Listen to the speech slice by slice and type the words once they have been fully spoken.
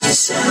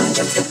sound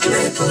of the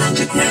global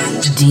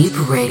underground. Deep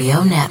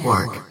Radio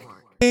Network.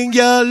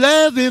 You're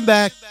loving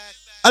back.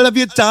 I love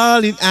you,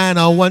 darling, and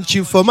I want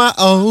you for my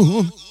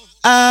own.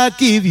 I'll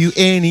give you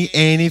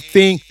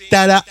anything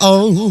that I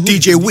own.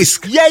 DJ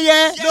Whisk. Yeah,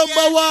 yeah.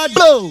 Number one.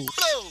 Blow.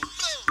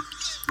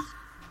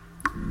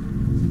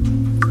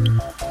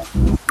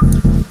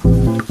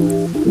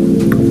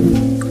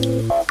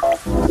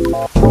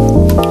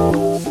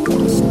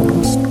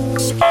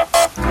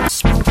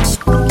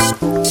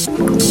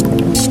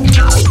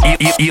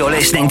 You're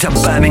listening to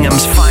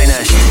Birmingham's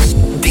finest,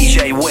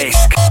 DJ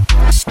Whisk.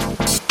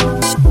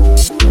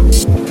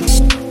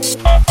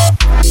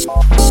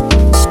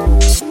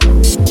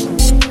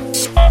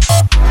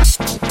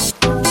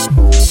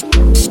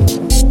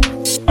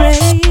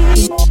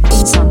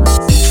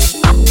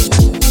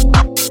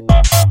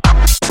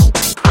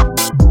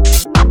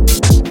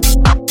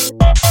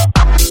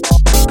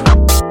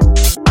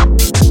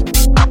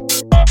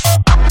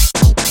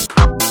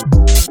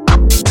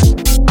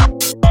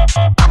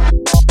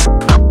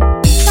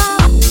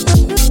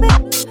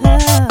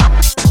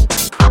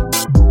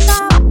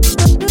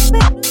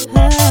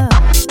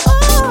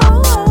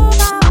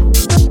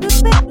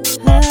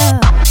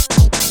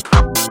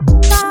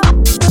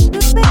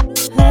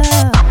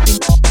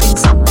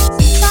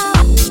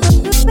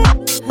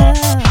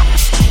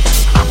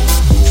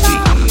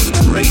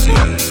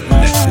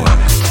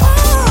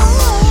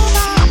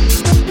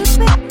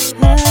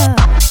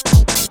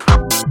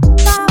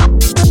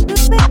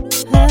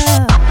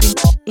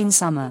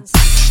 Summer.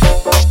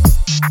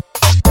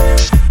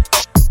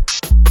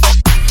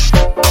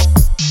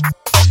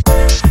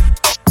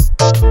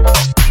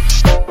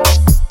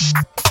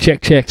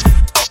 Check.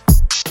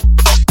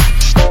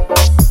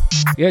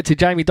 Yeah, to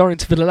Jamie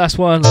Dorrington for the last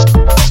one.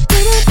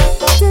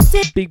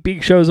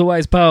 Big show as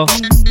always, pal.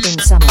 In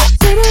summer.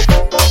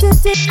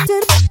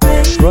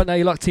 Right now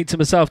you're locked into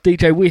myself,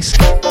 DJ Whisk.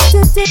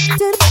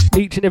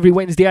 Each and every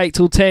Wednesday 8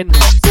 till 10.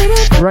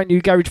 Brand new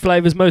garage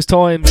flavours most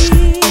times.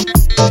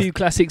 A few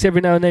classics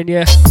every now and then,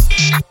 yeah.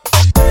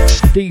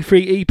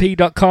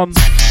 D3EP.com.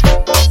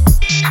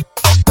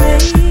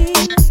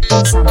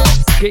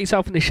 Get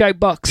yourself in the shape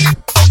box.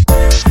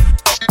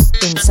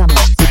 In summer.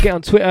 So get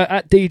on Twitter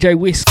at DJ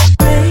Whisk,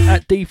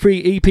 at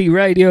D3EP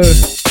Radio.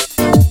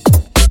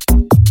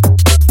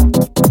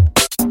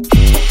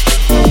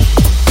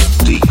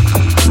 Deep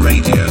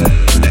Radio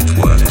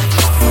Network.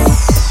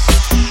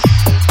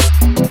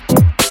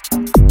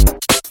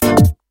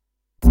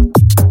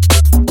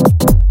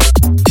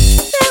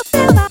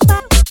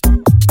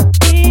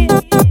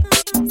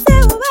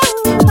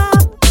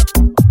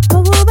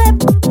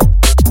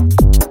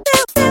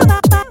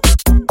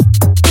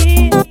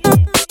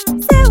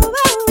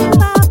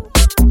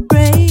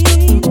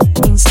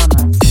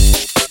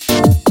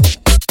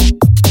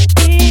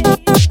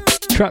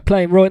 Track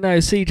playing right now,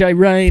 CJ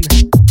Rain,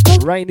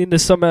 Rain in the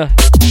Summer.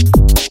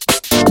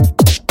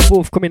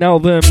 Forthcoming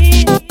album.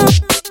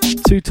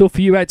 Too tough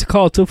for you out to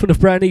call, tough enough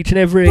brand each and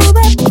every.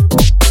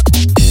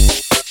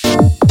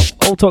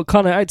 Old Talk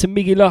Connor out to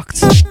Miggy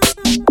Locked.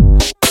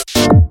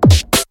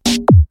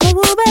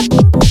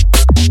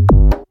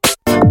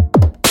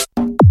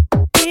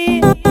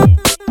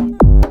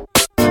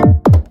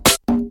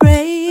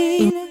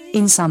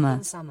 In summer.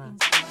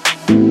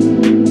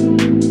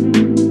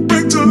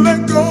 Break to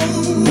let go.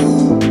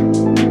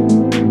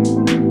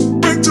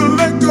 Break to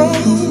let go.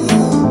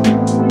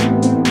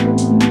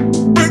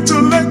 Break to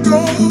let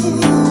go.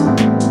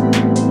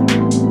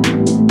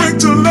 Break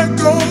to let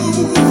go.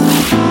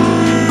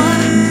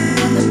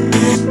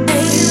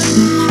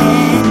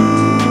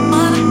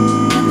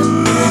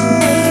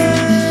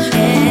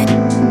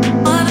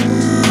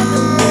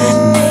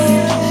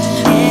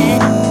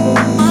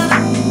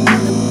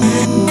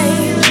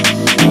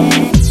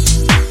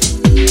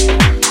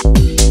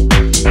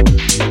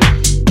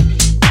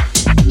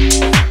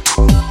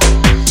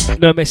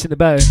 No messing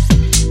about.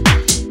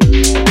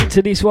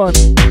 Into this one,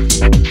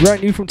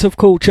 brand new from Tough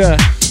Culture.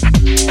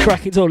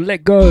 Track is on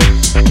Let Go.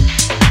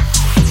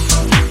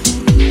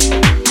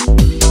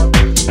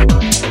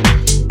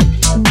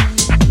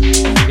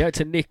 Yeah,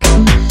 to Nick.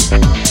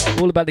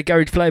 All about the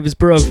garage flavours,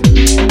 bro.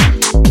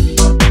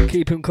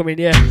 Keep them coming,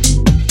 yeah.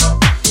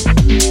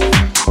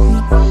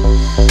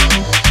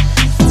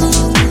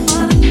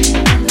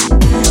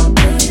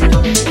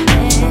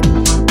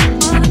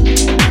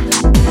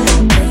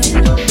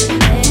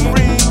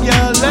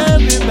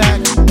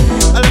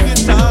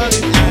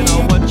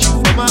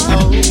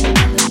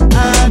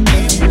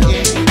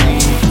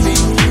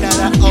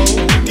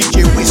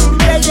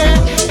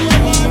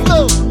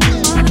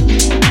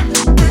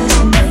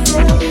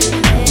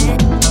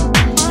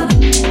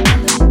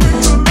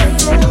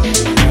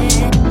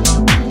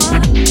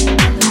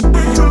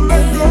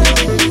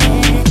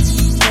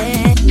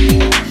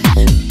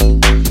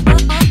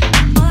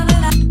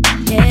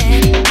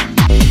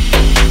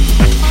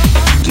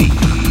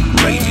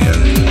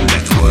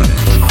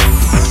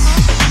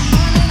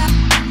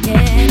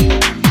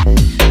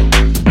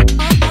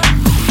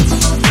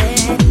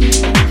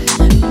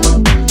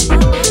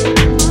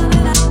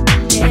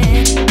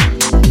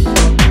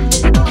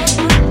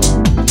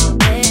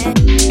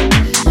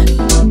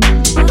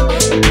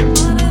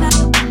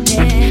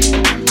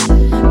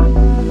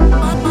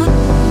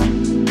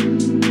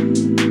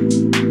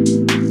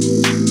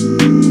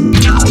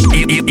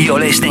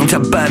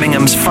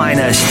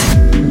 finest,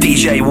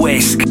 DJ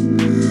Whisk.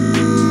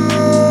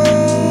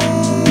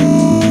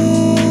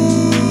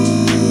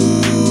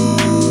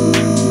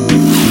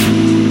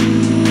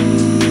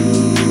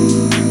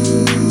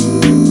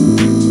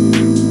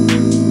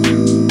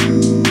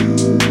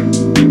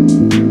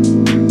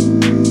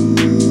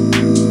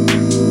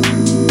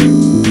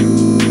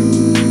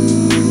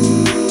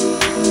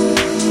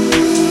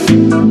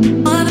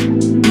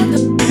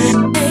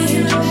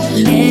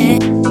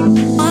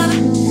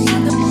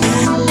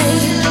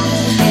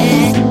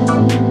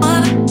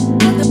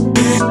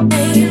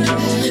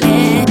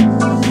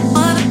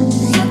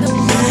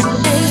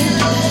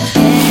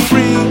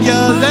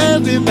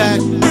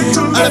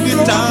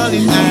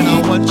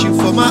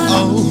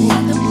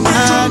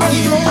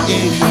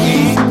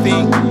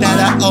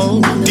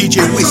 DJ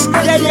Whisk.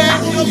 Yeah,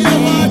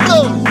 yeah.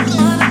 Go.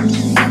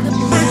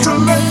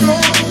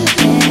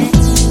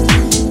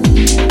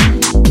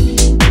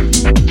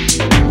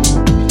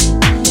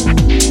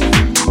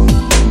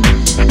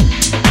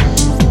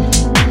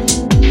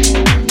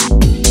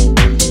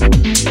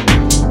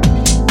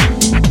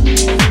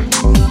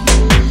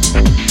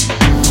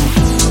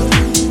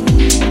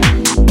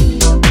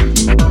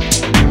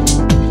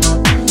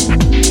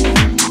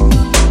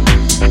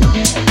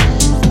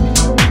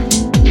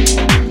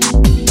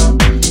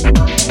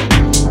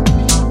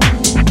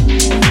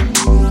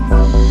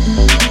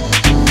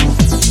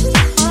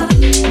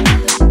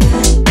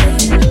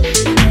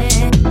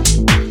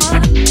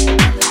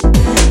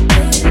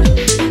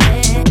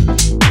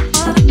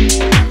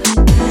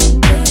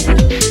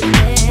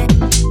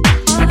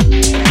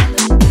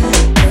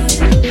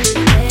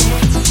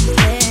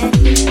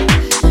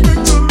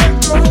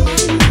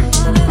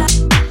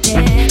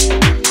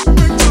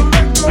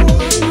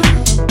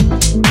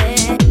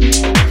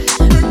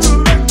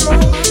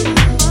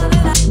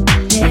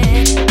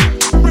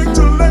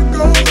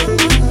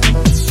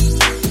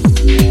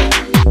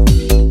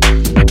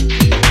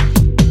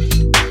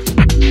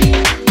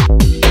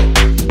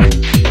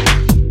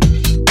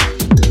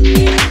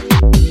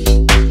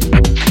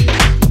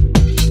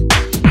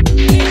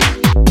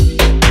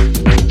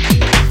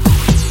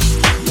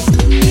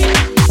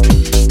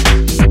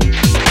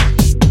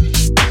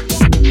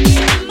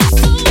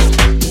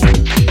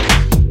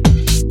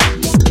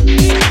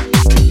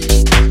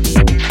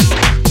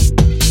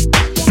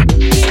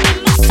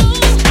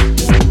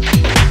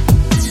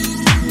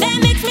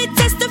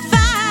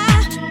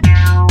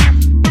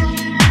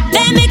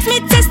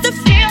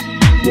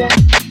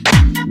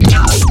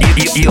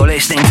 You're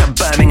listening to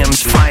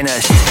Birmingham's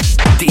finest,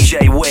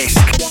 DJ Whisk.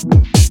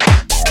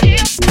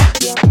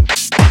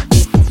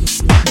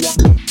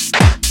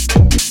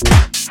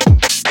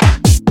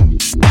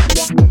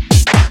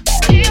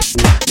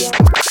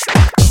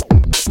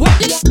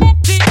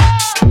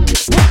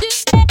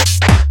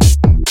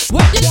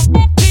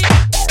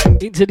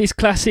 Into this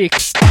classic.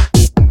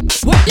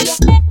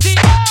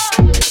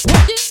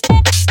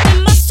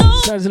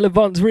 Sounds of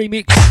Levon's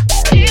remix.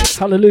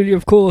 Hallelujah,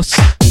 of course.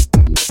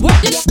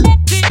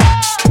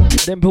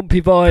 Them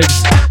pumpy vibes.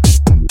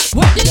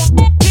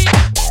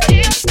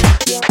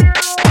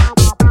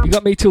 You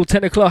got me till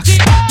 10 o'clock.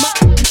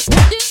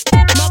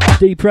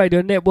 Deep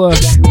Radio Network.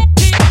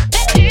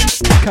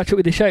 Catch up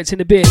with the shouts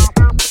in a bit.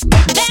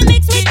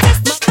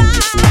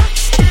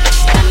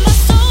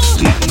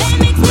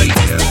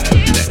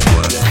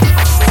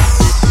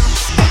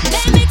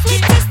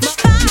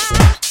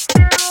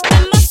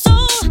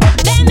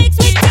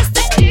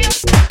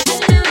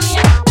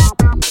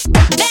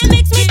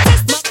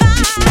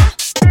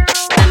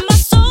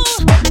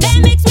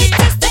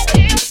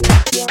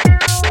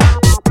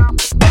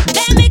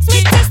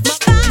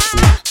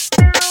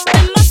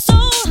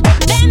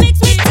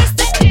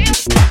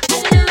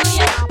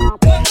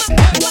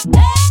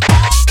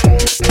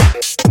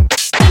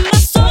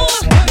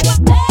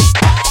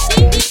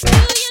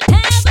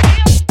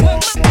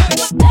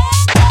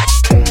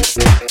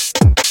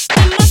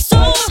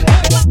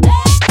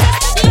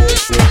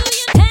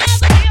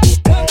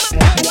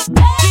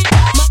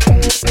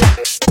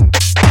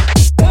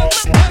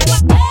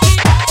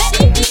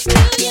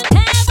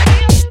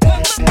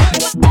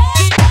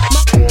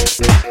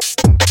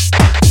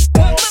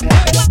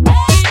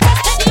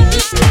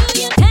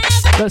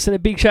 And a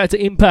big shout out to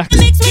Impact.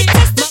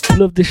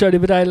 Loved the show the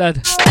other day, lad.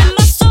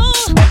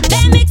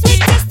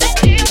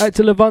 Out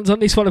to Levon's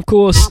on this one, of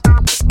course.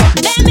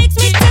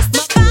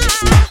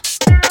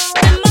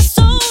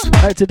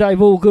 Out to Dave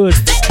Allgood.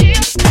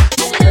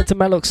 Out to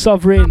Malok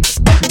Sovereign.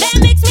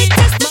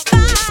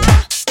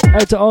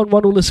 Out to On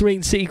One, all the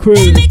Serene City crew.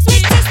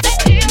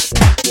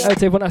 Out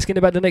to everyone asking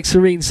about the next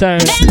Serene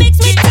sound.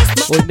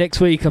 Or next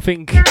week, I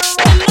think.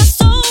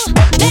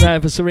 We'll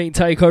have a Serene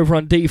takeover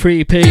on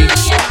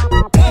D3EP.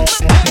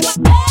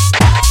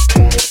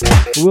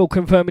 We'll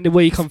confirm in the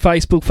week on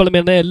Facebook. Follow me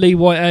on there, Lee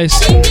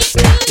Whitehouse,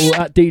 or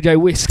at DJ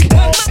Whisk.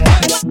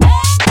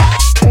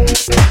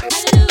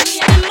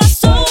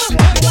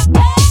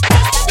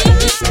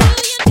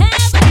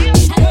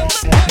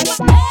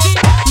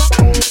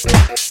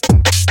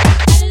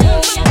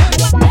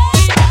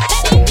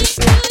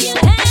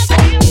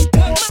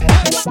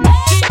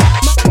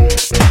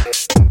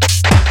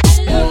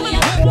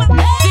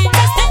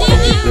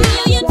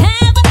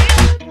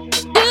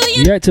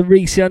 out to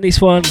Reese on this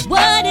one.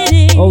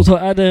 Out to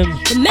Adam.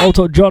 Out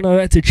to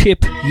Jono. Out to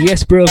Chip.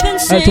 Yes, bro.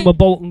 Out to my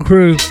Bolton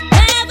crew.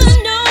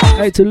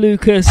 Out to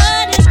Lucas.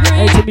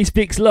 Out to Miss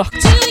Vix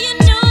Locked.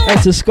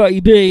 Out to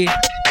Scotty B.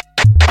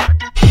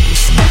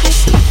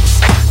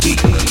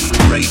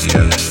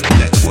 Radio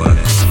Network.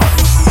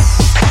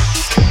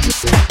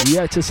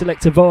 Yeah, to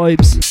Selector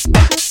Vibes.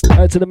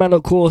 Out to the man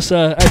of course.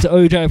 Out to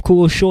OJ of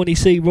course. Shawnee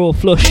C. Raw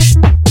Flush.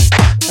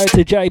 Out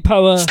to J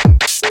Power.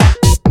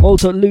 Out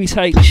to Louis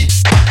H.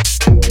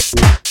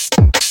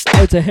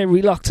 Out to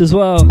Henry Locked as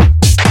well.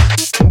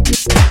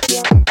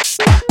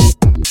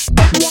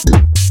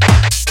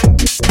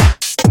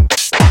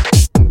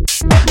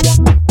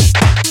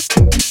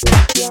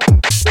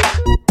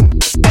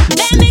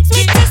 That makes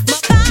me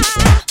testify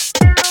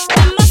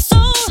in my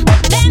soul.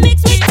 That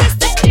makes me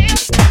testify.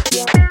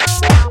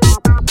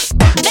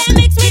 That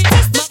makes me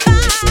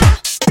testify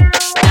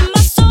in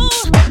my soul.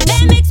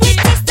 That makes me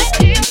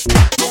testify.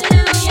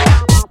 Hallelujah.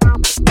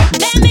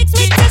 That makes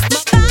me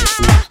testify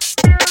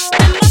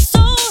in my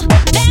soul.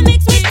 That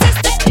makes me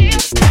testify.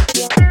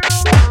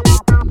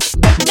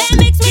 That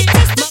makes me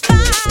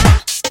testify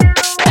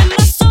in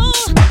my soul.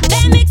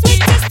 That makes me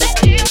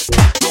testify.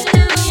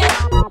 Hallelujah.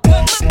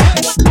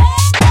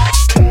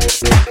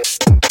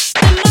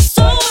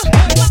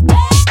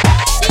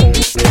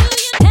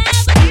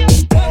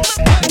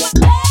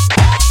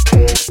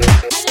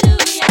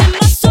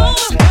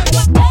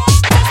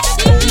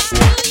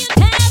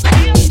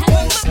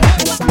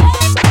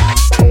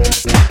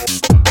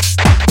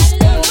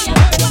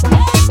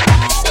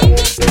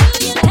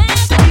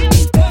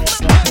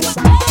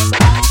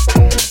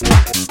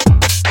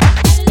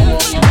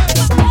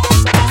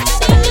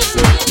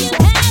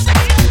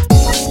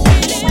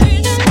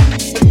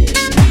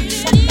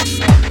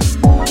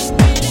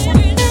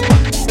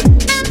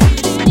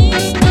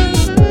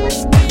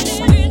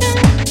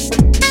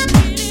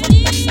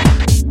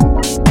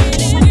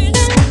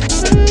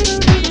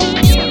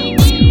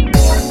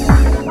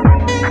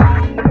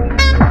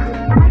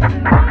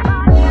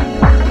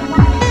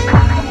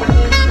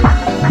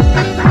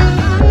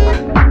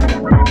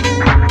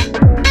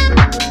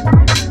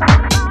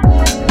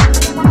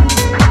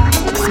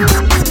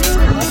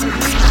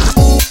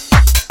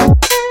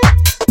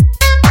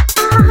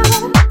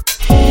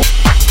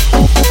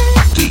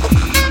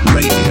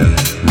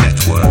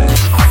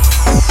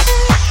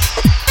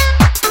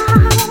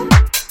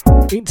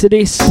 To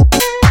this,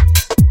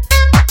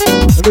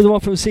 another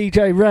one from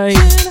CJ Rain.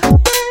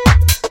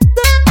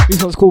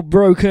 This one's called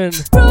Broken.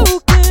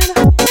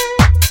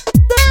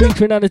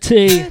 Featuring Anna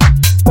T.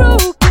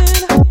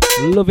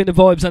 Loving the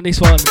vibes on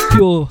this one.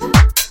 Pure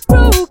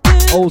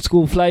old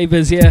school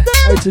flavours, yeah.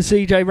 Out to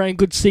CJ Rain,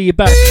 good to see you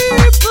back.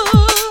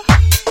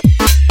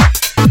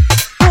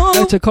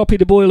 Out to Copy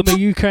the Boil of my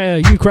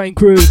Ukraine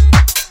crew.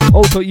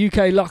 Also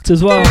UK Locked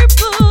as well.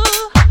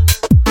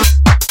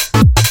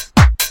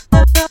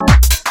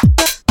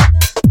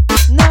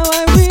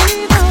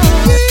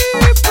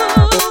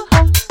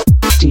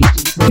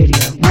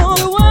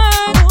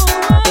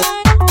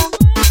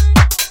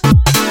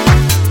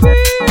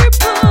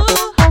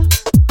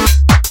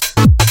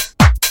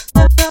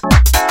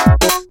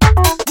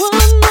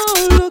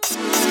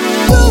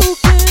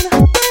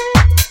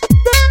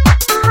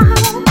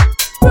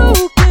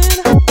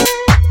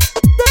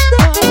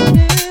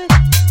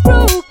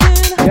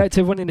 To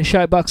everyone in the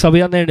shout box, I'll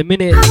be on there in a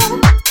minute.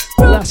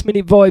 Last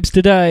minute vibes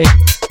today.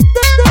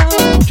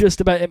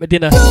 Just about at my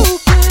dinner.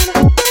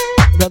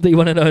 Not that you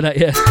want to know that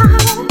yet.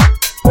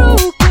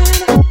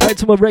 Out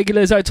to my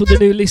regulars, out to the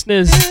new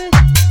listeners.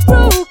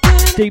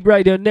 Deep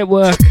Radio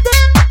Network.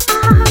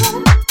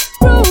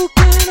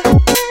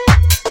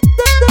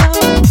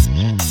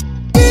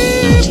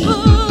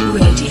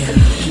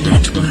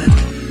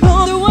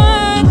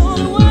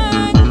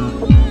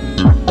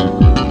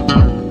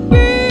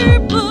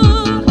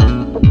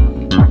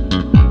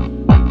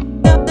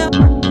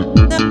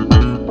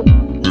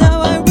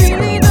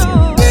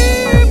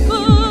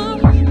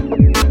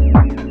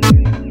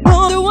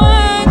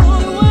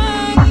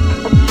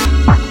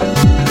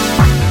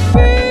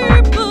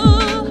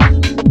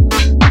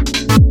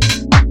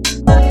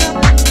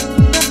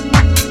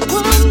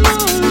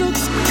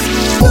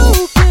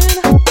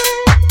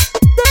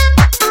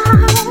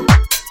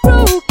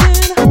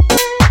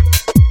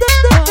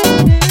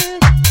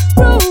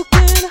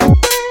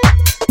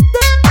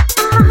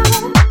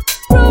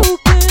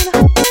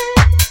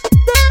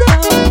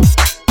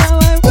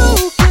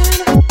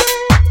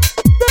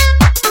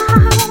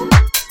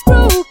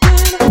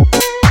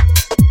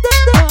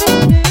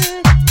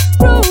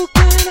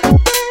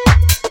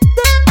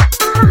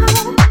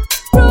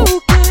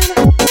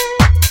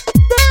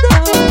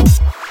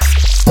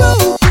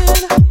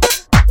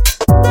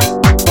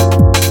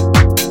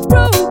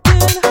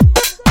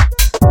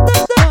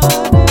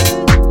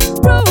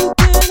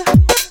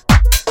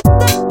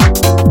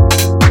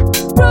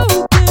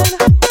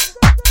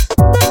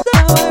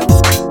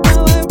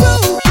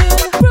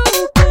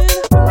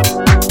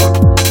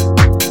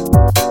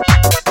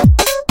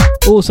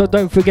 Also,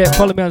 don't forget,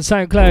 follow me on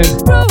SoundCloud.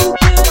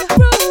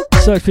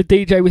 Search for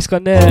DJ Whisk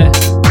on there. And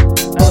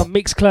on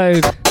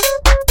Mixcloud.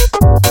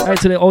 Out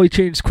to the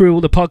iTunes crew,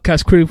 all the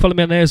podcast crew. Follow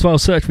me on there as well.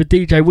 Search for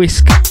DJ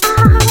Whisk.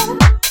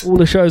 All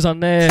the shows on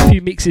there. A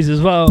few mixes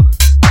as well.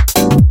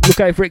 Look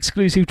out for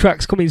exclusive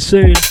tracks coming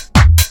soon.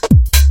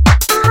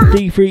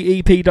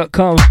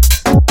 D3EP.com.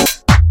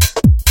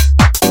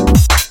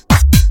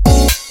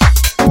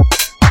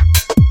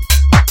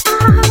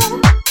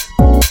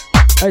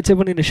 Out to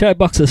everyone in the shout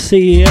box, I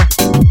see you.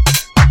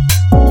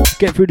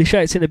 Get through the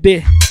shouts in a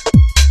bit.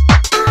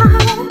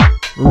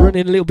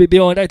 Running a little bit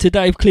behind. Out to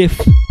Dave Cliff.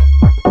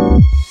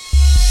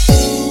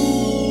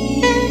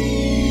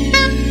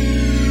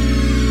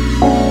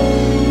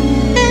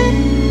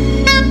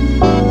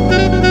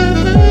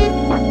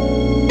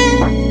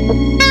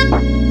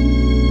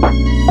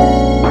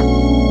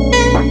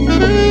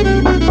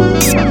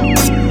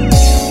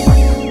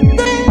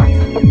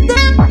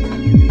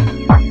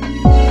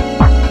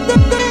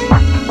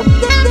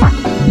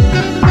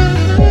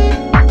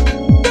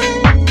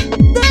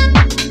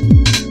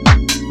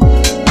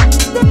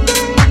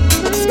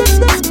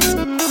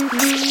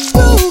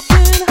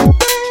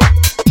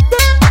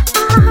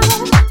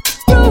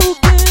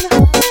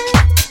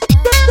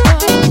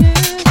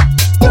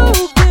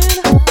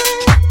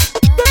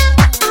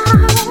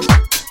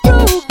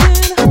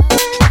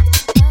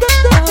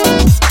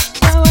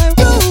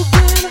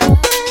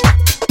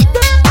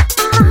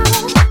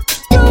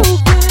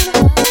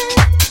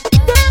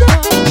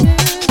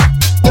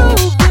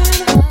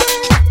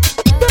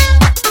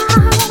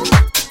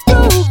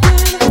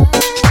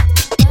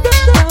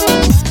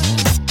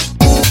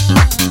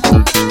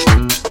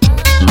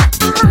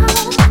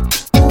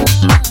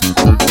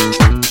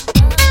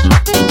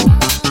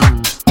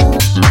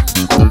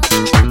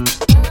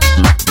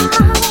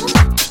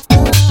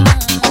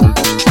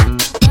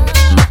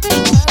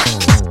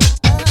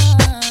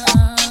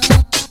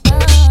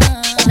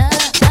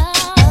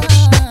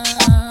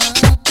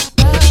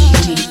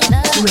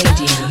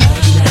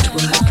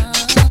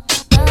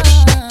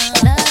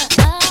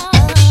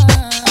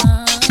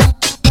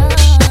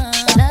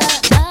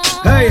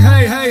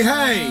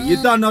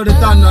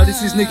 Dunno,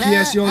 this is Nicky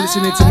S. You're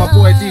listening to my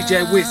boy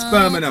DJ Whisk,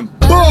 Birmingham.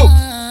 Boom!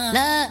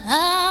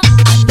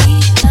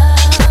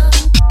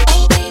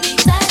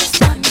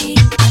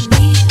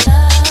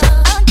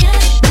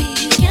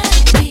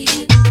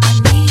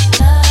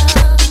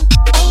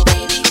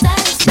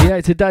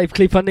 Yeah, to Dave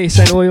Cliff on this,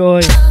 saying oi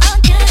oi.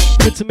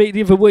 Good to meet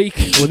the other week,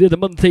 or the other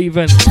month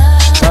even.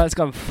 It's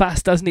gone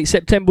fast, hasn't it?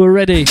 September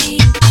already.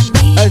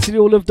 Out to the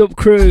all loved up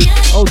crew.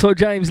 Also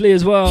James Lee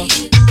as well.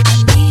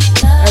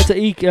 Out to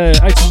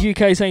the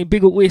UK saying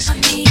big up Whisk.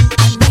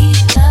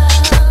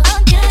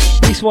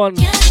 This one,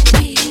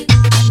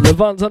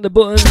 Levant's on the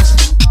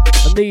buttons.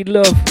 I need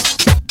love.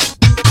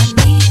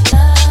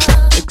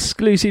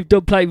 Exclusive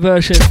dubplate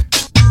version.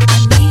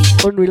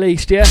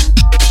 Unreleased, yeah?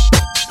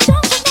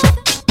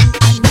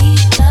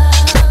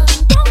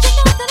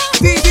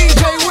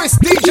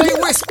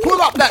 DJ Whisk,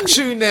 pull up that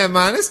tune there,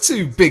 man. It's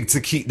too big to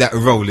keep that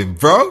rolling,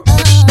 bro.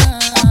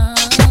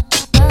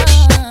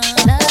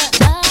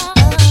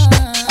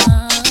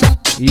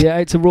 Yeah,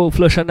 it's a raw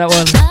flush on that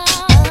one.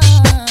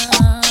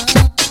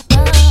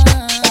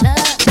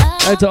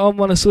 Out to On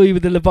Wanna Saw You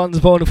with the Levant's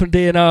vinyl from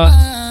DNR.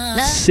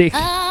 Sick.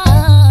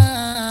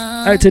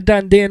 Out to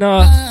Dan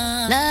DNR.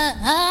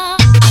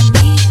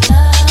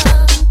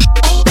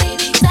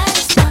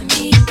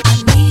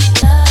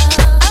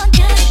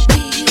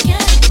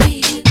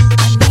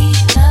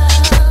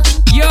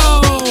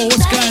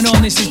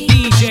 This is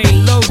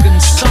DJ Logan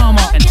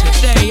Sama, and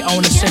today I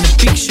want to send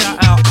a big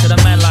shout out to the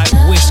man like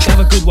Whisk. Have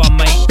a good one,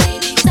 mate.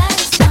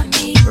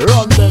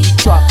 Run them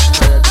tracks,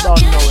 I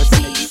don't know, it's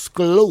an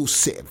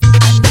exclusive.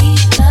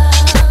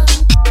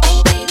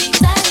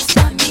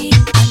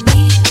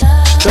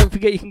 Don't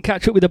forget you can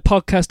catch up with the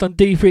podcast on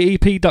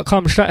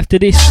D3EP.com straight after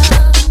this.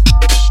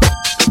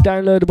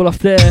 Downloadable off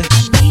there.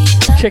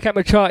 Check out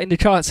my chart in the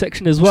chart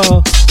section as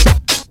well.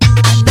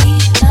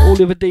 All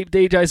the other deep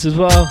DJs as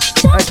well.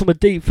 Out to my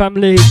deep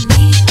family.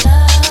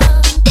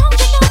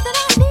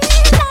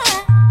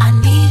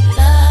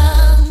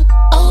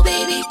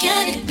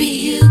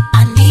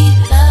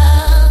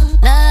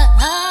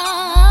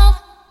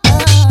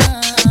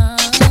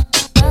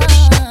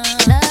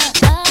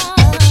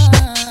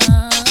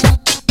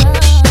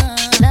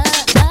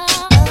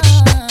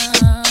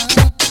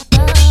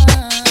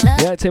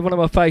 Yeah, to one of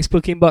my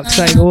Facebook inbox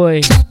saying,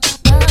 oi,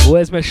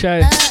 where's my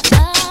show?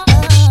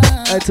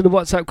 Out to the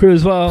WhatsApp crew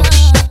as well.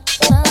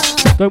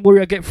 Don't worry,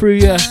 I'll get through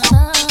you. I'm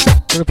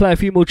gonna play a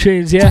few more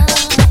tunes, yeah?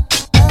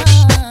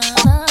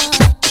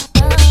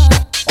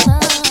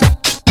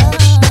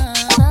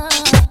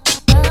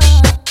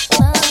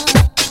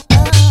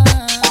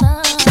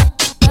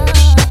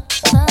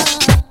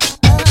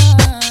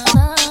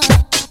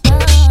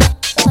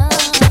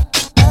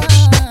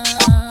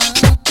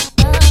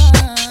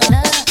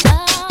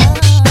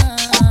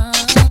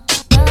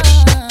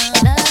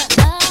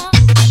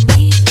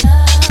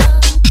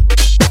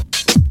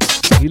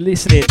 You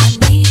listening?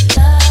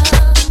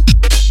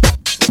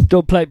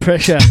 Dub plate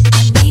pressure.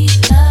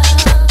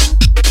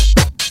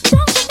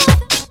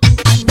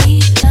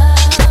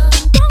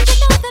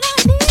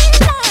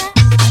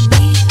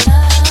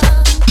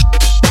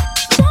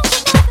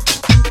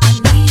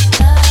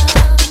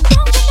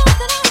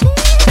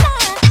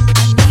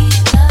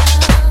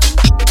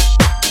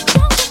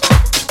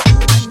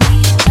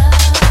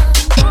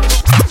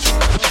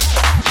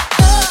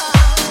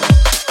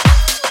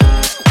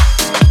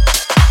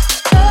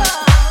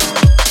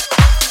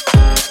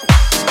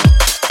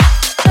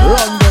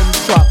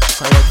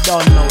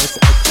 don't know it's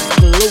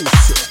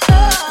exclusive.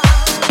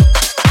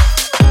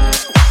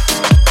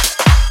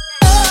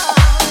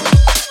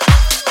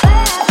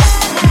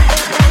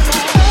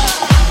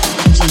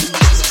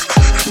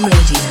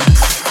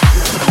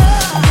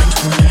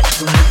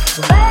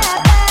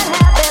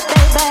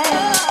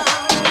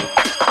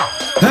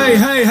 Hey,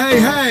 hey,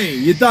 hey, hey!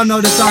 You don't know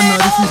the done know.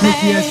 This is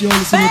Nicky S. You're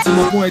listening to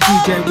my boy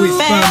DJ Wiz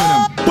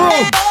Birmingham.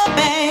 Boom!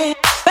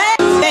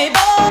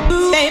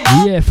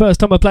 Yeah, first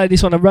time I played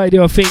this on the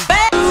radio, I think.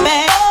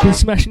 Been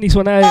smashing this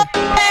one out.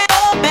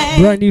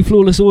 Brand new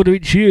Flawless Order,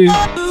 it's you.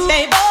 I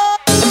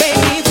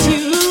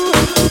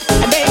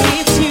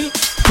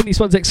think this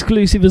one's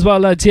exclusive as well,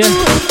 lads, yeah?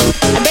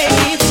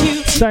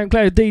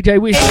 SoundCloud DJ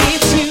Wiz.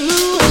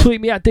 Tweet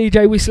me at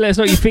DJ Wiz, let us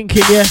know what you're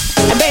thinking, yeah?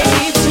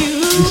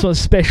 This one's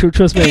special,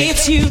 trust me.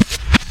 It's you.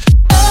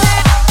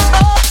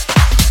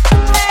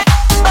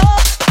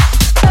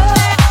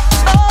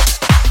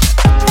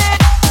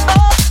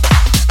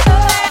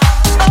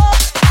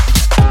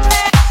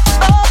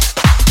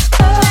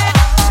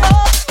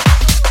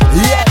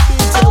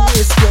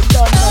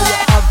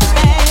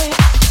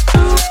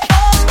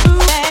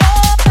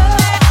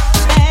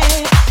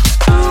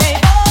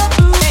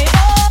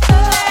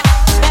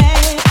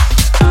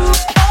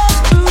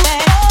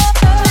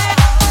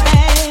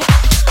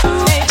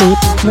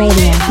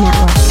 Radio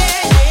Network.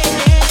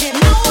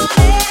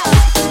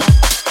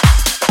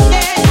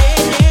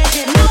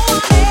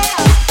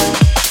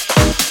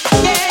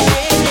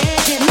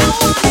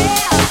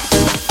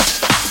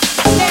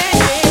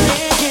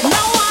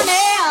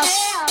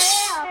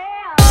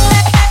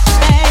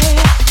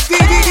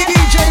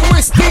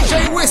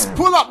 DJ Wiz,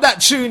 pull up that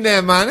tune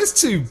there, man.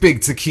 It's too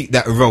big to keep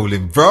that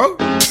rolling, bro.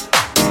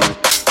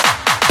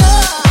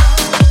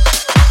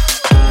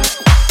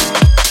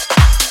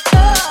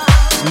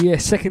 Yeah,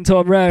 second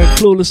time round,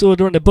 Flawless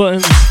Order on the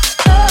buttons.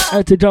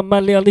 Out to John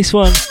Manley on this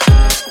one.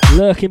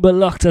 Lurking but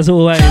locked as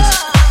always.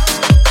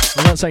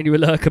 I'm not saying you're a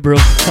lurker, bro.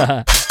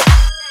 Out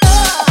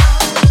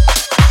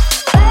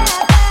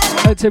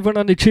to everyone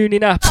on the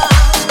tuning app.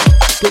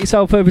 Get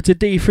yourself over to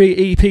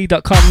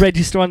D3EP.com,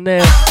 register on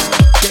there.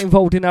 Get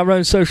involved in our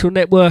own social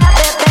network.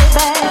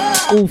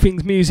 All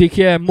things music,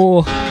 yeah,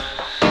 more.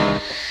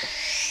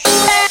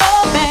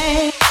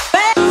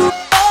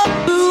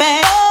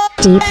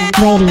 Deep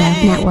Radio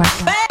Network.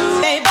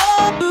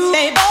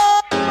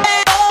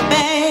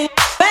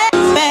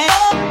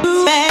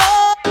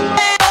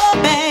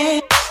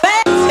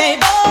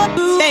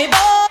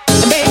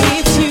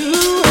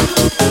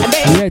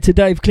 Yeah, to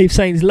Dave Cliff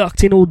saying he's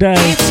locked in all day.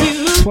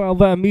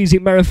 12-hour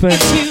music marathon.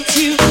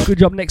 Good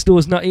job next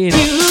door's not in.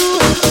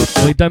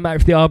 Well, it don't matter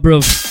if they are,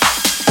 bruv.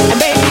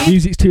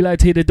 Music's too loud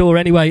to hear the door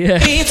anyway, yeah.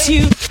 It's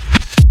you.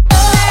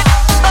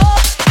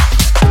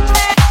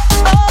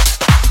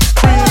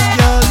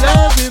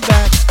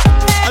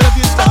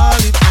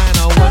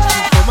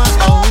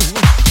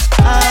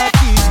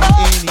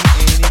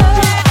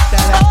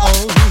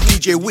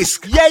 DJ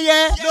Whisk. Yeah,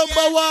 yeah.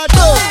 Number one.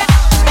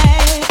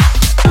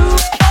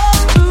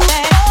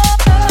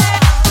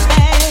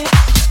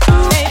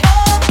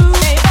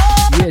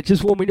 Yeah,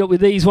 just warming up with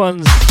these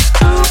ones.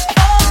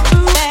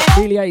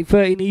 Nearly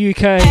 8:30 in the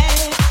UK.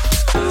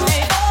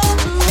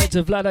 Out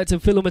to Vlad, out to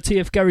Phil and my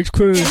TF Garage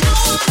crew.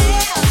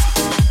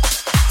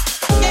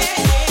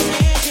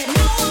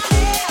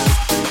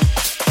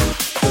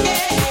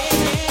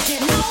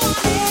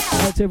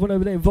 Out to everyone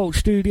over there in Vault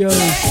Studios.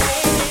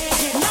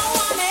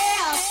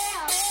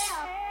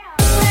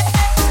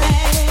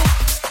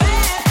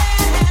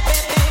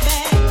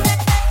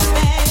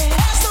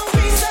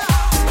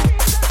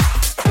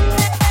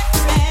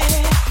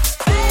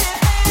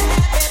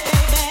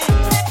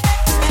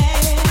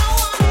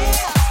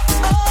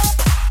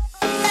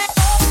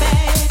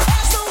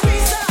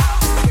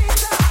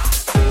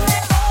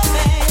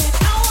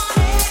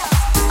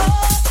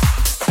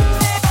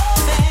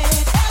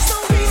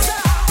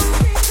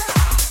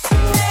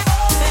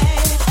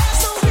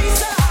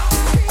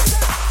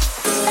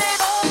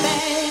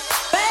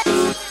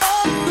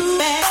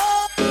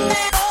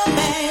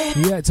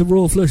 It's a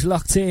raw flush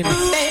locked in.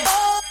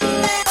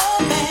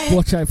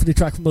 Watch out for the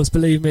track from us,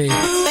 believe me.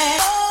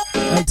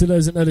 Out to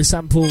those that know the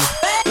sample.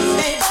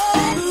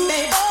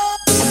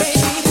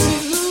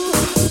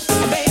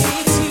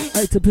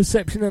 Out to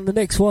Perception on the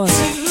next one.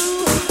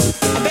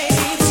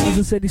 As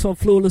I said, this one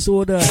Flawless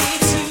Order.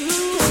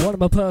 One of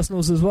my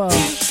personals as well.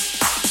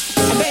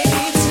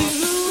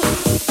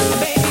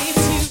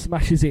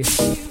 Smashes it.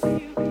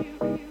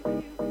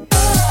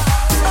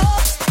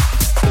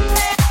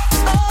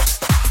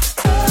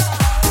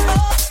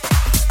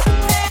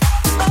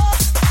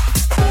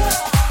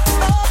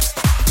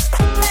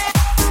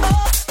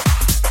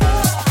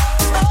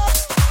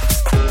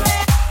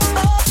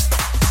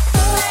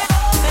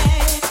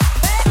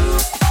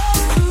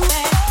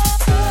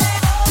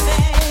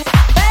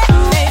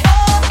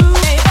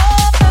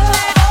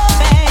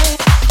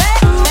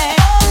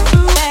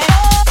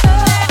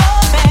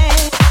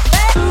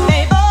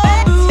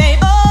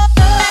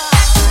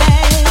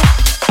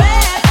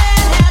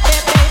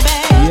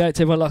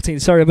 Everyone locked in,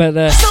 sorry about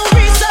that.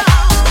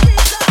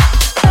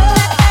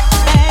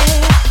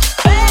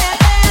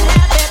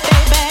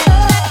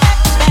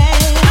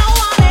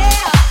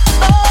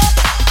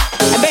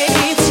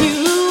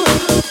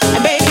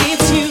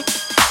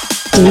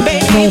 Deep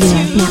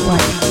Radio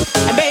Network.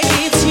 Baby,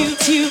 it's you,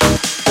 it's you.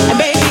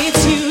 Baby,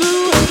 it's you.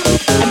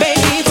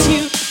 Baby, it's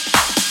you.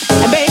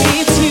 Baby,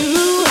 it's you.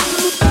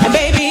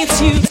 Baby, it's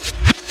you.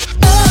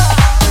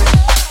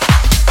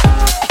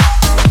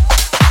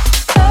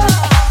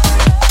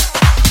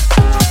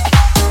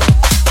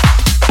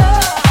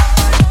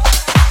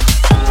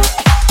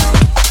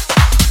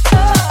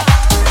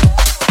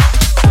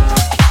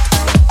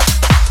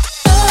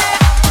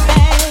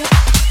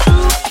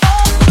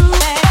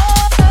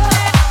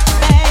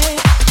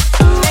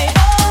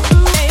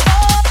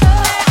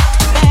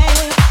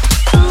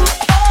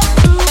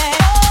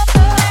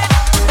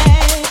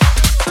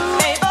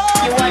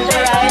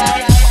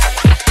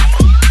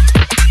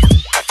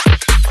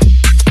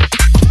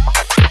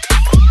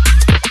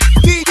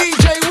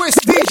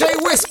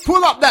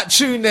 Pull up that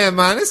tune there,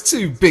 man. It's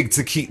too big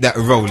to keep that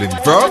rolling,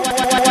 bro.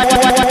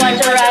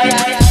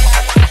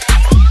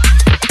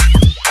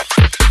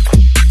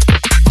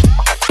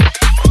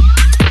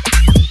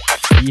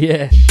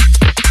 Yeah.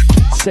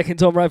 Second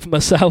time right for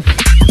myself.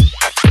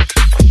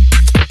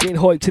 Getting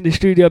hyped in the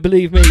studio,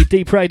 believe me.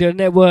 Deep Radio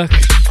Network.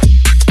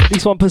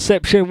 This one,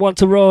 Perception, Want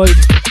to Ride.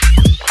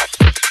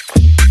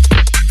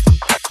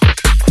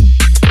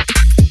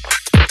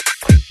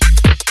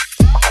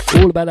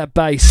 All about that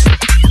bass.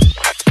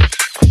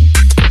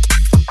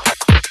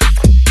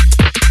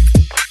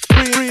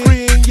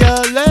 Bring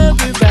your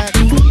loving back.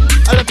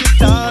 I love you,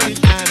 darling,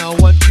 and I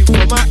want you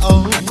for my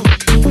own.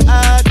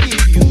 I'll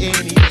give you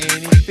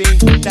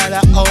anything that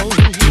I own.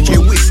 DJ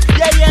Whisk.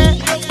 Yeah.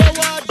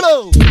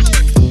 Blow.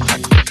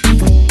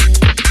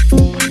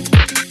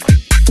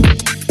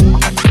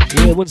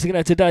 Yeah, once again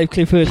out to Dave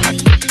Clifford.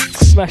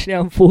 Smashing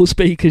out on 4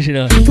 speakers, you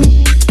know.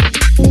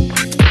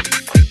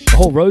 The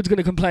whole road's going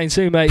to complain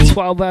soon, mate.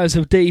 12 hours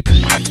of deep.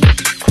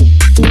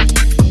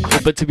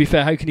 But to be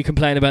fair, how can you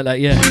complain about that,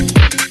 yeah?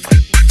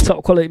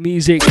 Top quality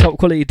music, top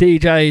quality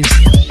DJs.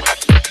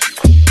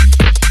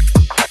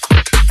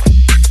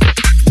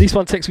 This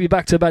one takes me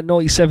back to about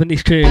 97,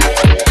 this tune.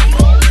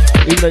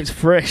 Even though it's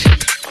fresh.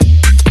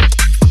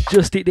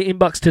 Just hit the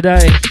inbox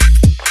today.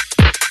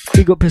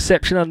 Big up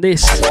Perception on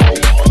this.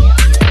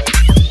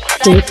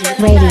 Deep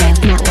Radio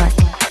Network.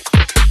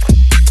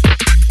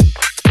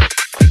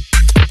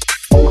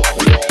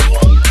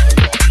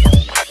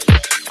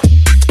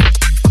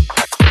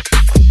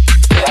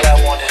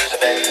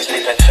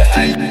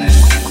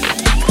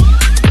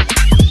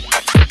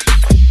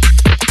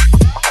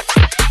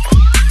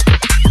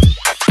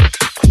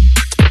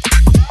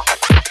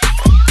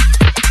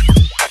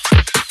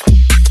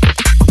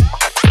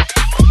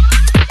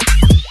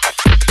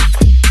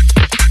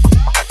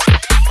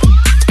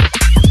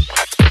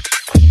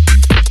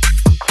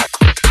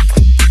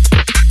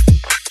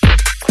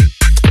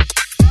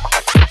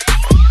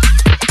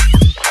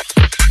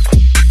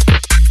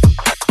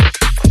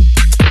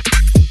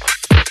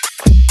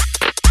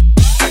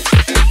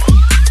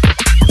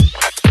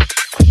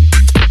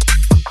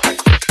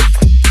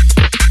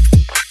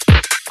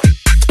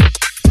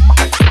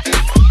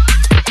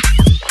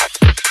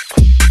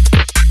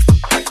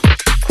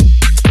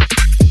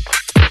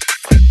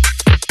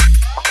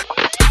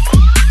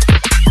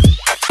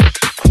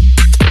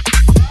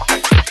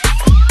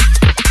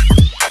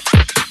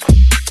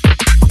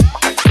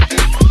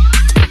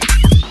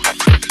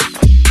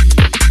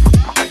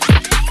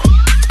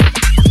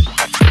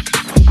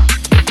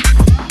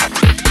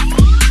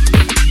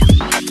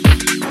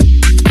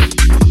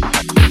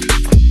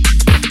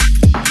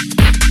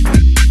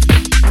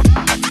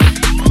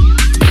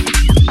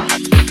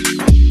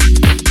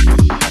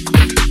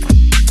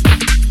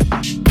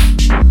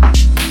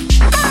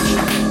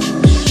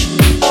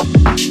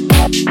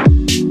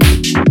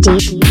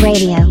 Deep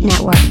Radio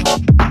Network.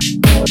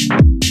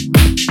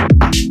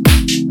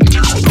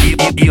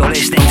 You're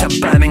listening to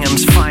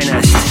Birmingham's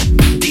finest,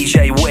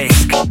 DJ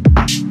Whisk.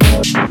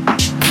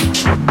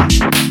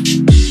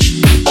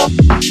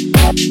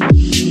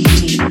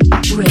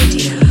 Deep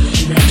Radio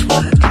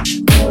Network.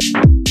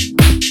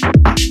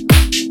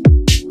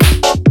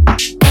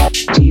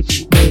 Deep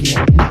Radio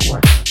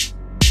Network.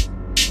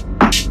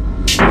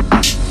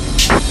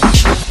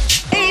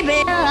 Baby,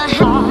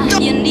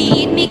 you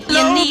need me,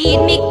 you need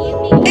me.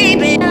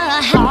 Baby,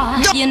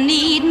 you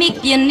need me,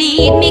 you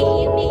need me.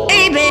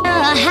 Baby,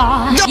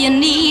 you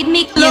need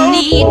me, you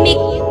need me.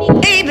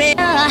 Baby,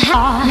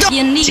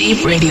 you need me.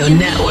 Deep Radio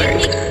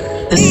Network.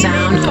 The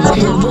sound of the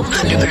global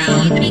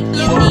underground,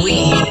 where we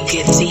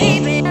get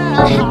deep.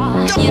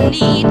 You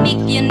need me,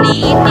 you need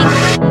me.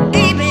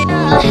 Baby,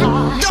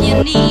 you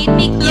need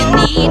me, you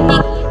need me.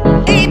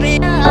 Baby,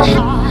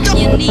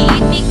 you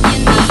need me, you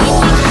need me.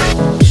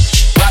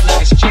 Right now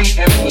it's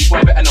JME,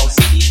 and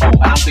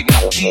I'm picking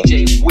up DJ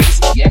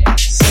Whisk, yeah?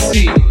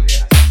 Serious.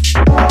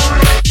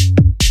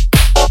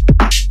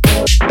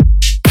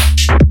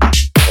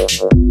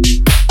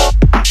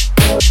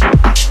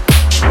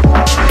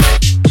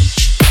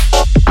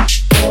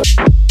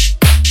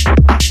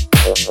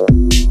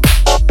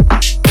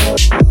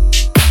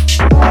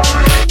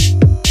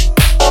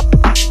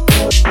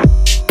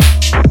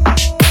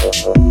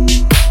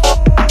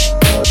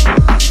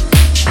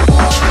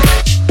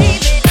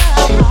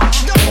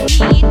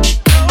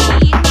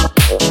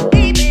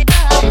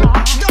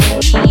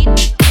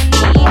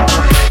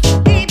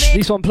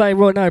 one playing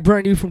right now,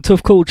 brand new from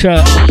Tough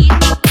Culture.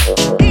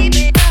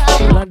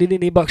 Landed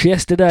in the inbox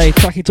yesterday,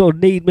 track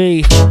entitled Need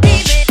Me.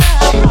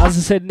 As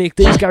I said, Nick,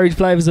 these garage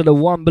flavours are the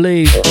one,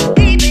 believe.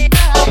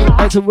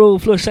 Out to Royal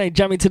Flush saying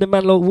jamming to the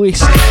man like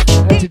Whisk.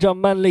 Out to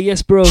John Manley,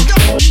 yes bro.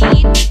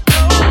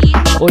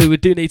 Oh, we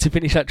do need to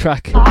finish that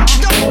track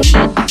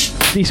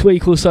this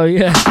week or so,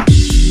 yeah.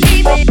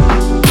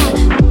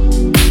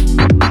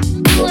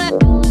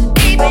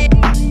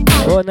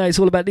 Right now it's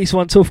all about this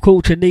one, Tough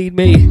Culture, Need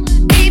Me.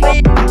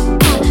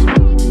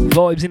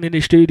 Vibes in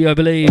the studio, I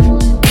believe.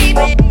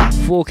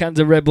 4 cans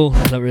of Rebel,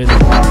 not really.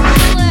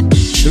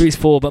 There is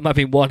 4, but I'm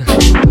having 1.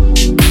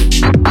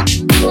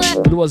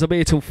 Otherwise I'll be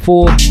here till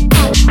 4.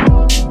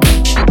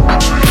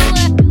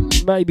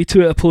 Maybe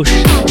 2 at a push.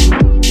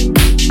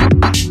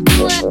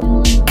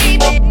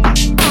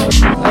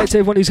 Hey to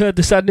everyone who's heard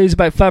the sad news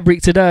about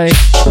Fabric today.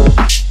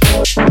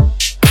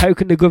 How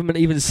can the government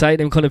even say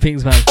them kind of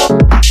things, man?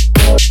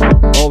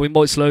 Oh, we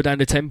might slow down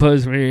the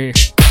tempos, the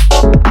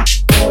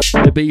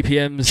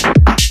BPMs.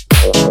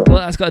 Well,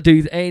 that's got to do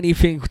with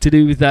anything to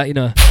do with that, you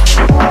know.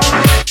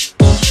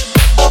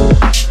 Well,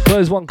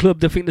 there's one club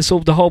that think they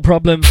solved the whole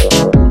problem.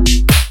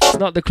 It's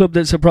not the club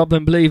that's a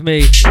problem, believe me.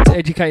 It's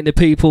educating the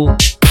people.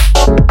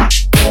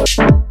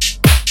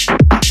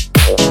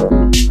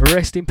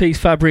 Rest in peace,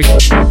 Fabric.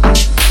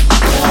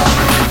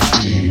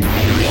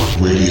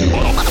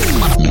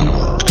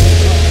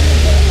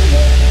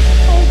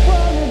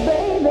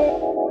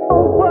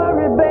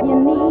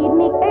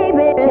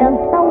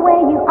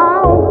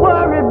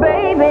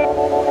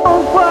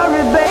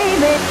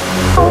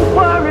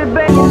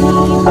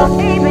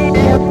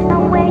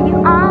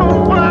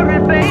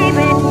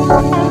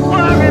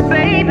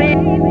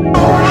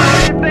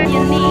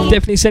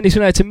 Definitely send this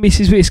one out to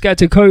Mrs. Whisk, out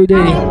to Cody.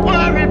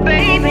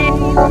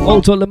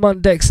 Also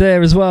Lamont Dex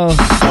there as well.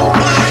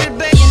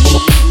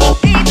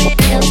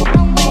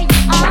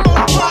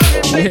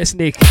 Yes,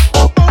 Nick.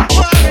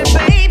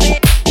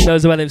 He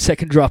knows about them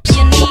second drops.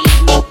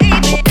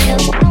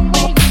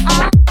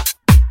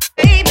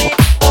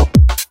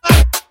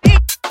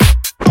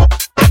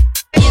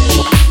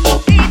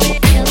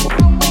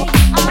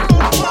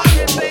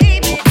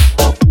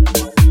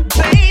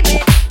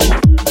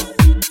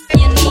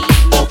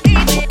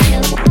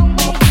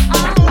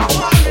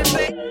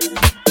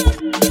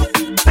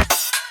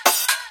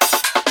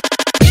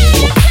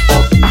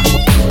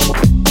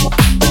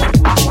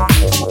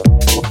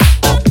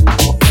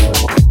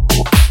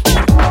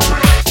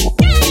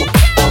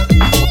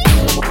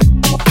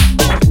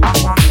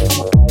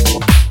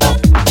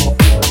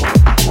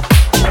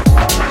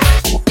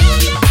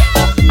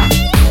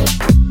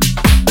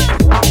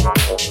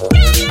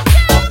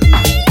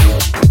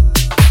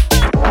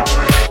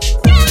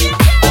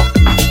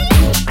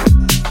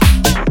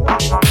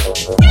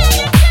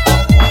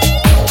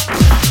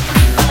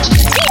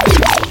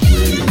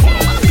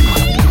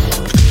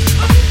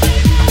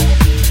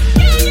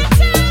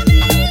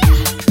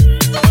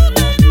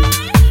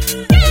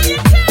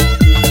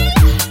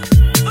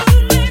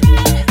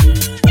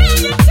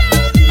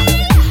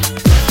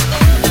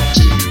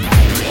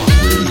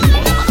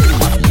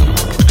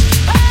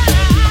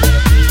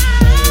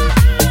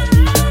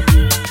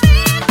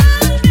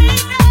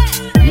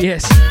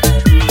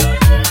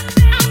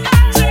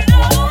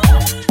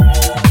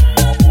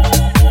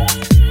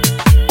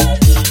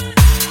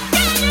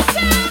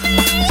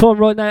 Time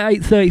right now,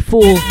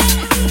 8:34.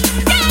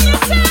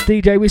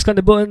 DJ Whisk on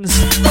the buttons.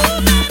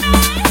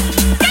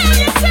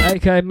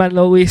 Okay,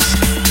 Manlo Whisk.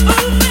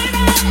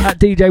 At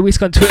DJ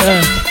Whisk on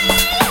Twitter.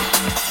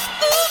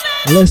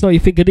 And let us know what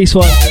you think of this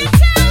one.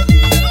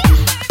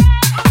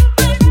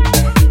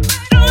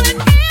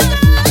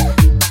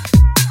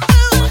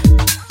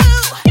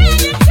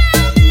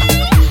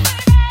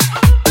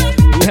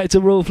 We had to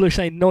roll flush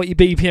saying 90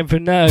 BPM for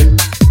now.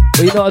 But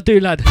you know what I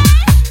do, lad?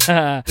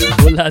 Well,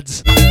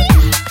 lads,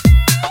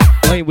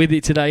 I ain't with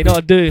it today. You know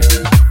what I do?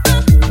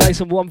 Play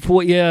some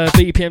 140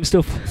 BPM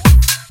stuff.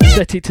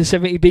 Set it to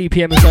 70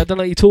 BPM. So I don't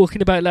know what you're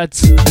talking about,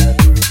 lads.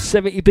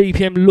 70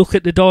 BPM, look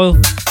at the dial.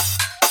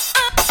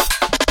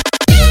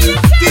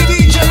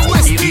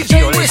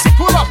 DJ Whisk,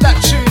 pull up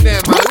that tune there,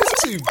 man.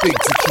 It's too big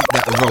to keep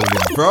that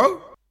rolling,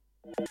 bro.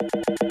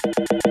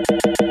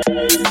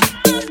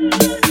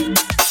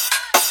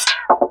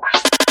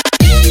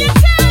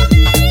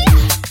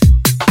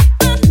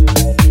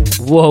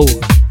 Whoa.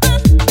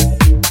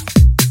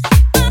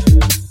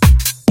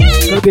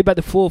 Gotta be about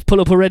the 4th pull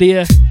up already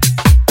here.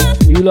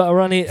 You lot are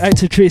on it. Out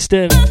to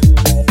Tristan.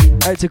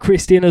 Out to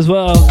Christian as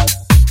well.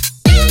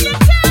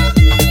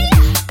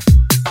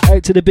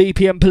 Out to the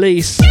BPM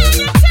police.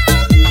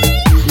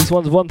 This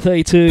one's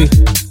 132.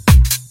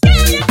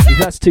 If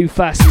that's too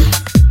fast,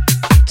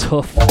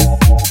 tough.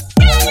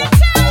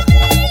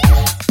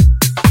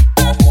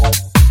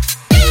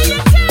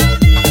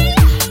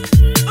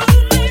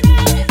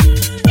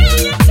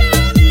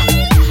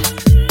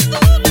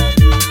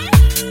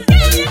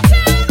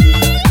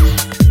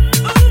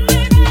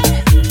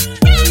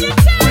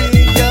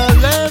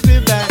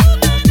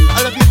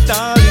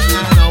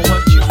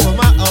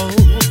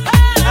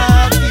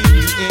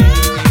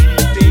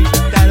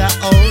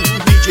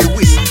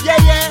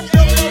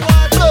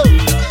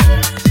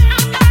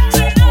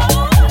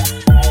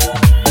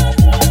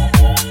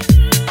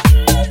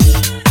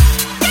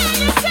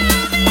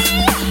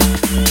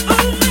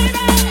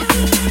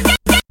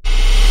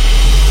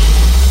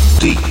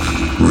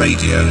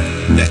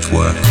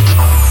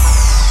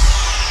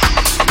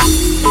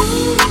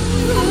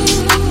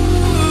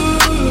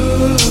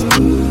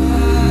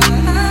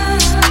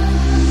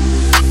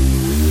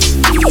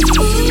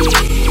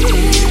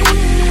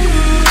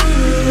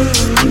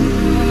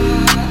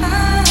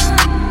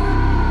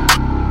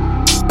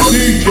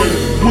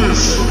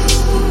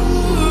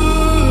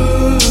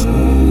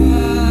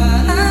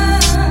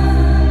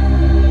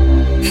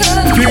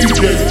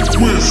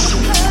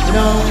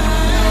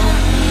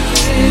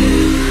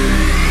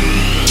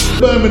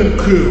 Birmingham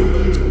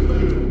crew.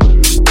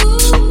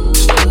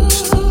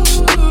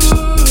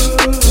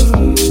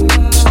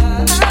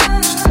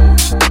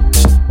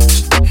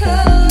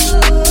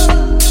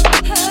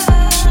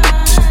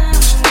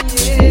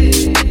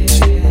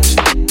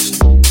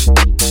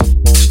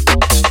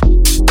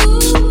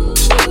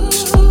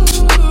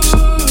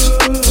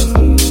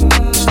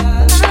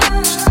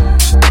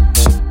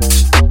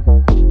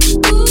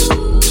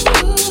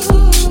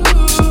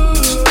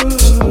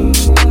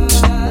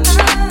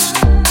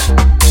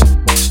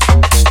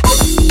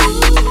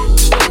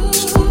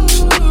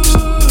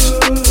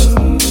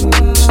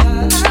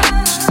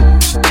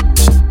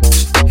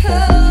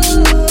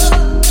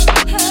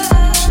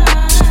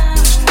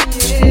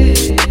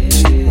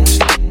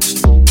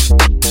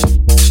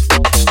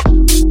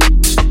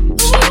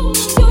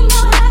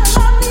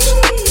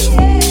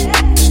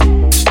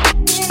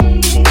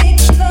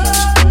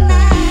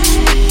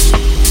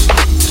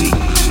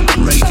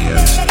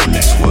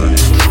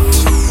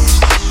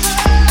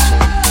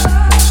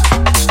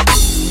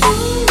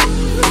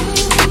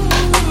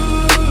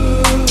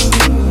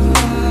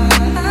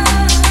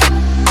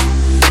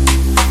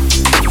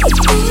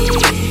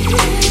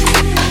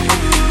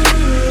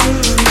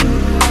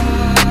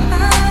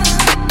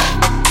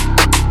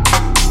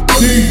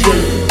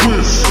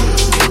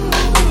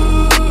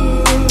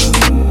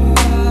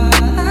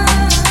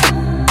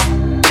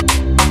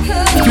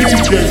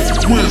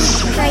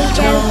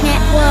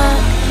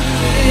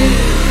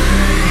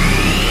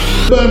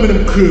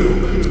 Birmingham crew.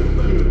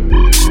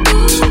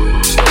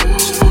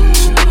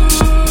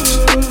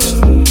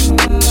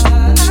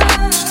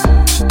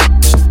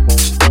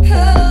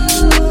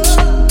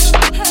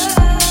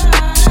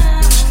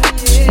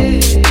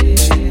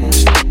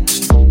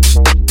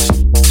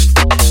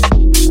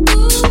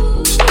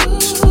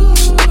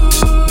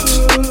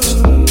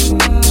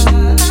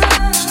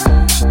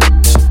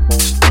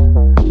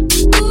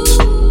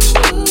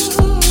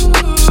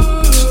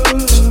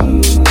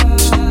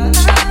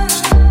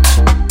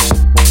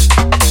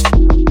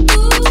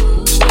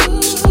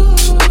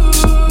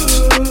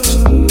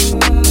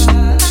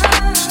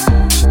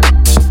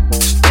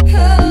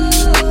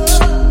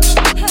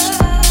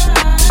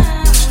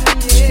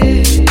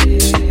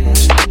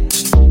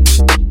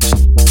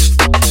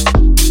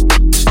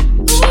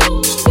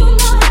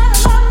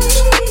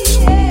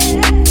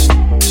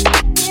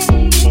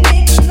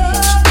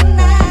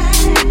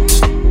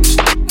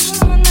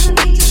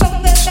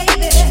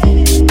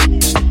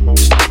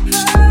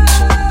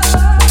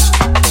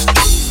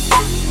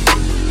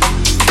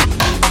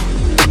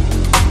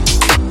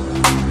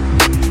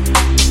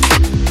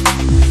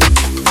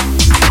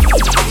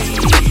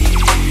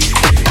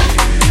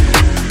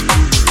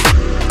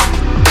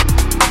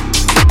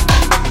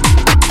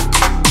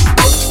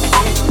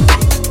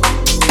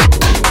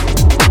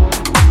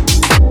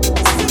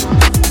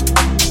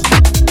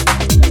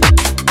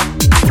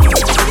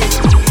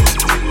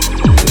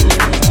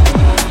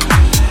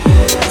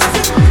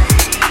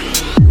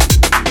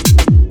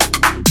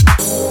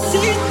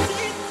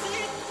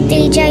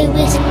 DJ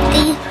with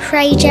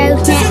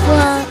D3EP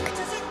Network.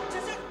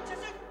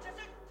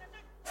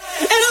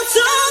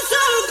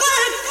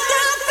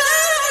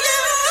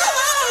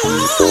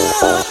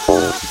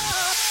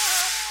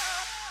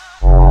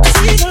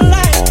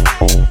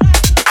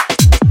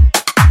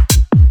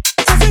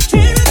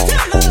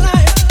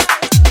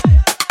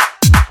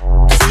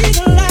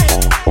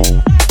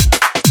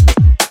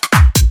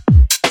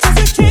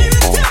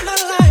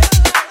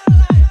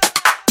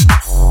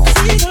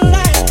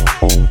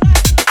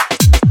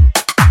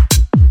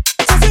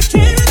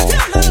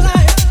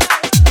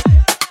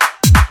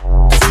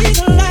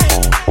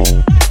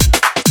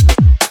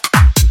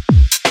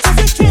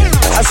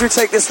 We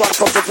take this one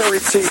from the very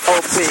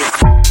D3EP.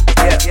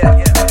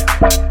 Yeah.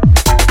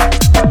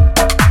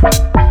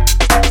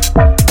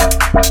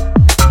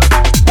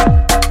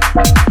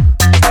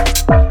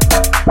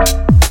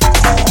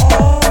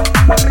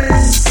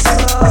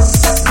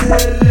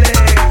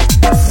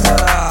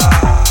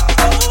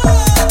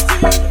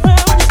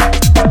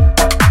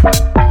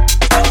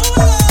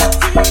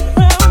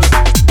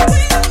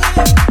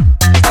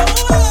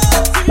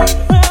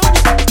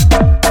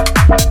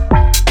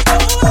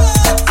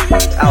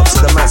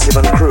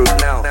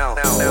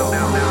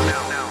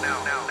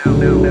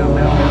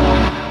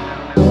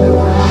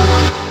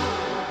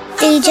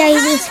 DJ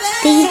with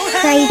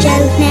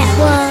D3EP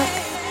Network.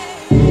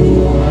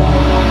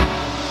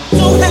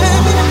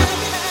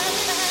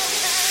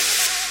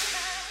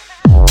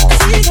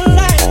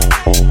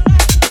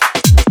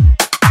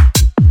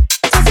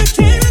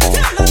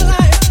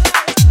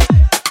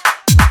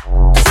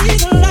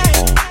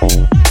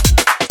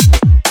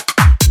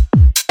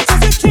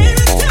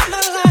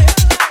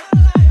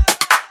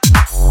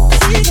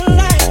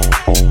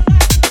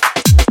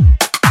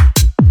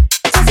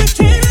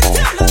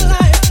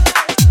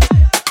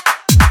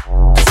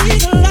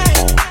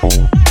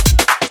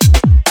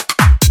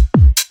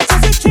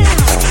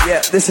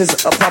 This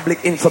is a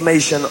public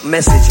information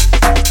message.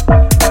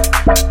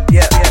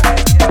 Yeah.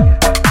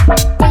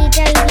 DJ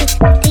with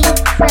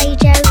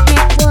D3EP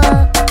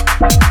Network.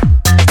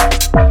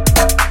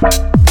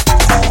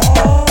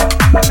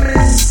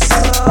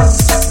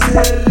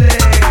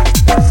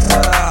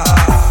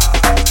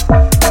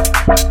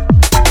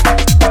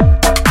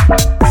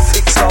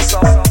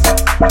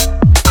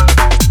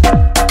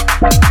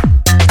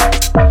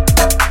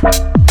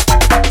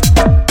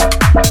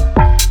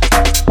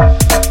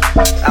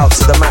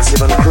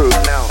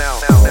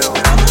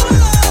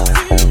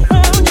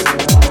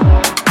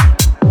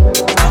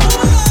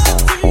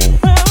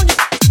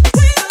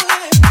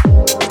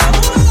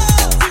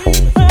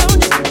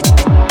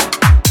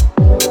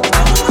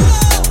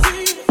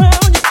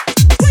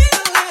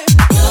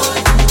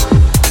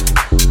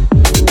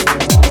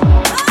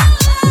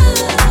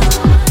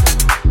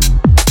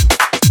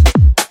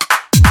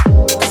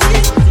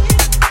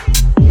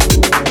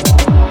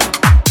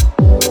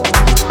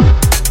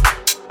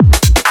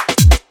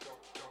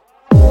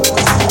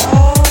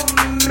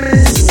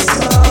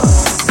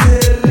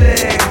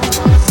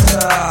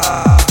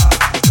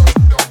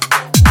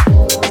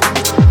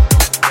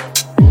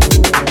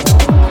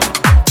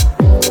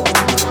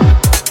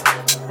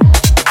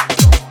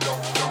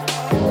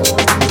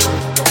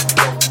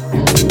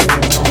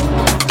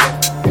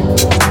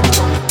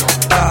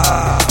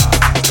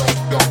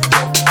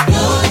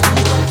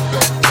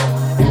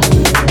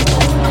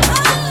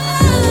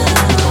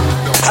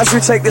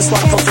 Should we take this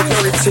one from the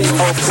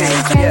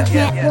D3EP?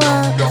 Yeah.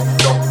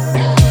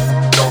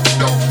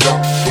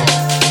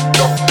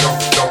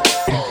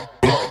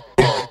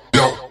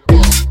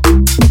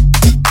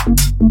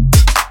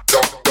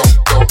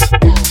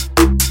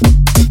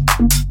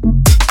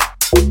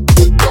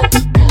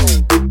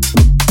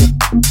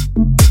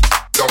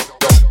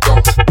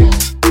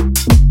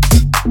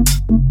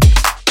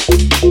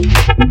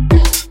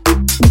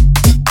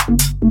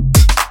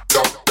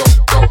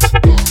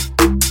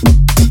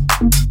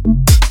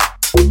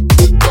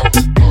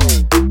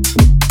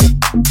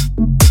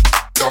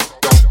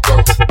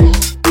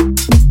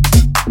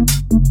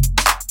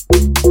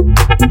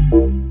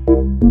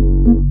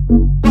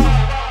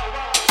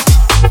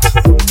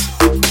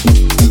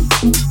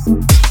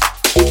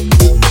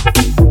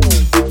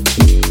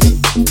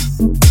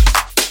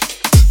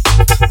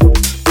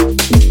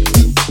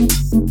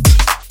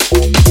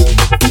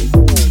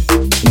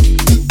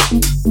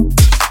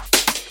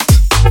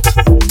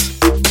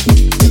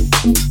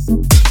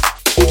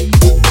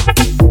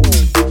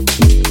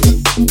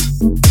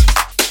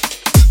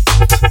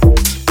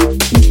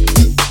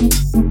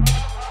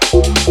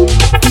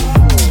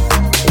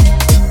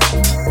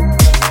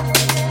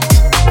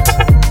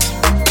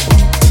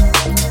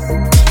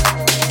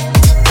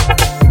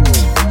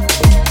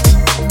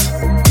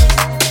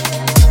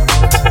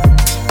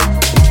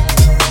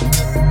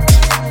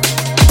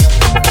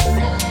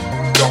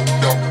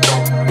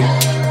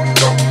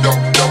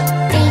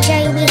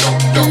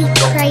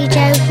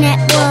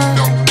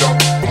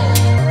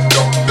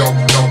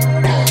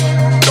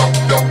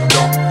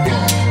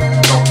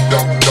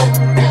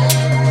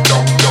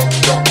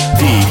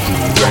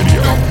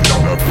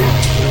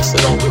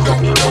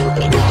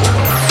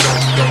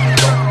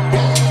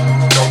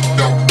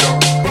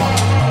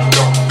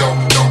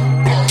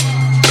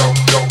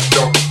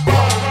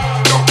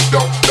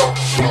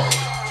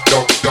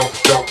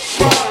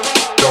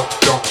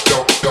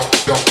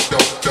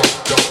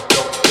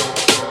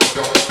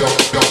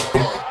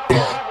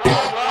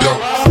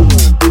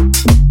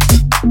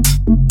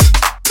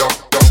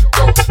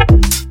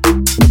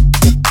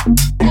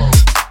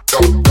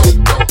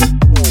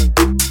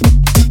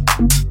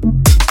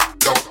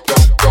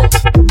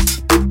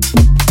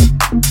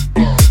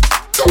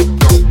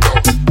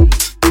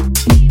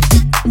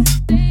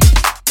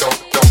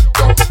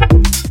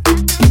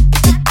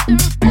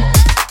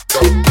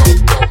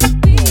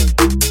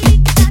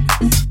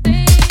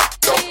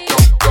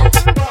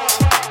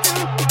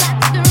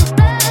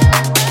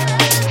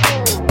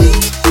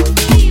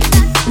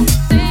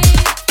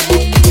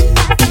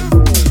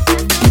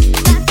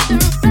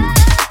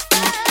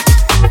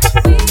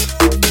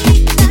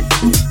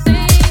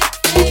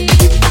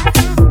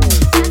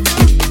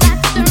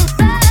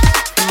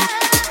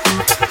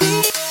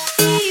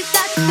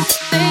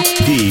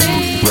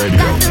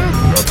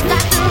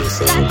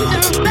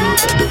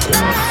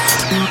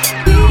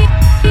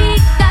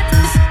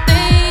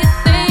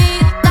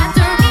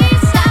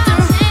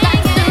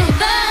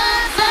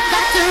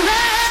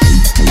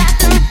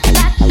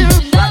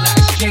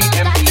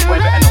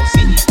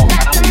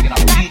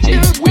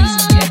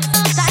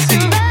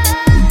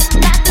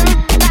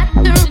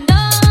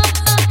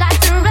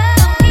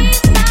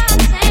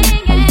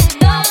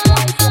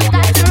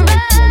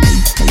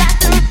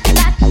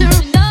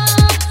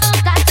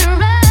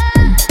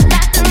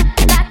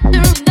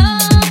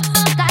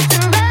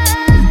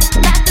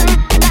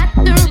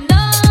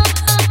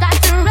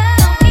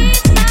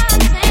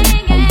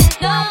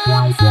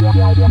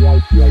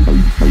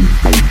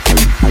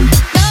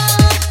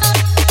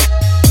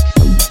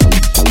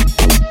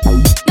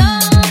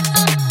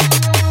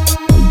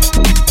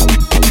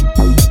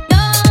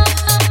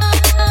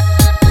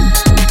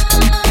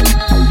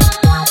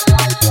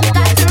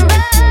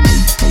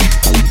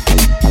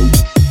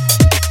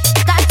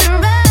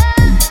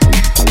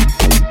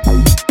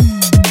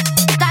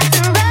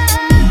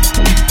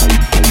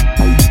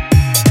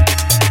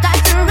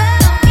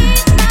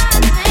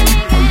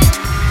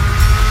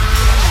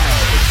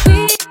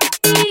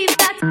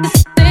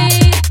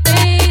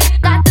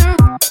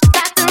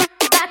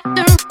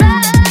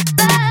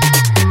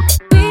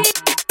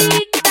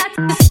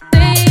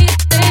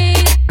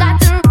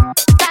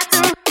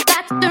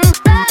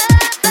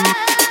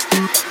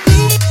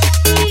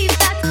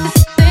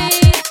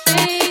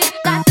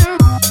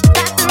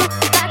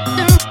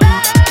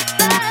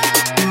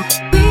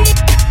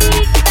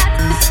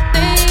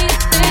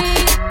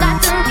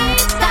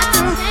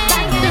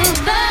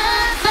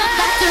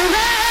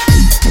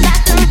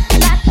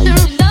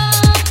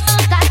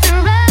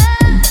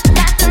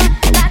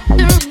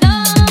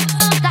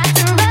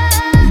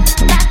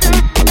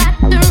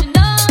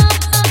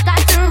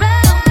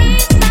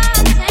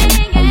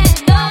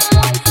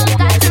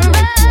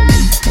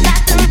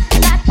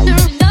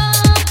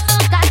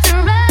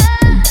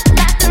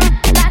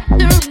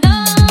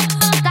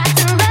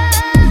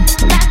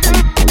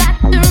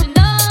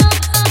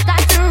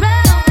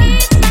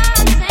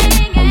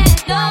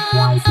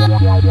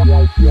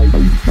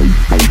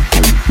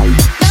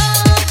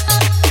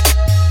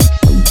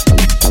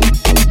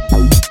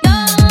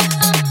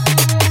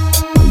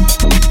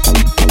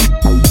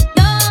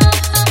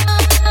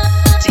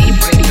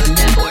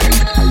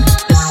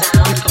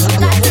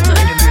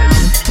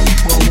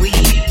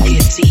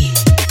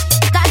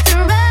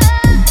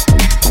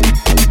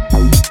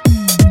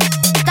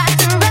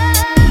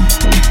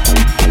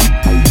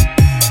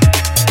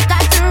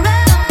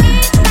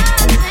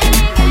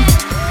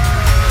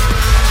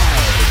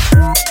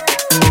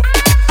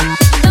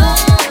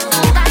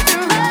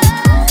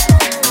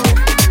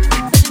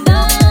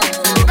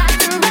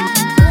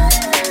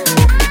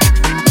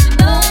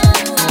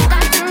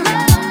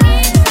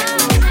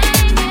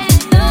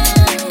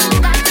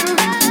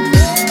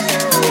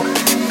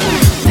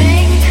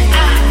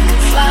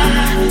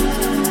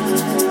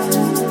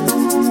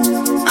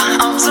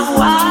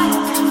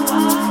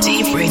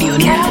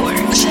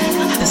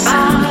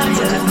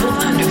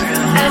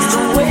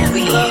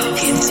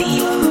 of your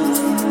seat.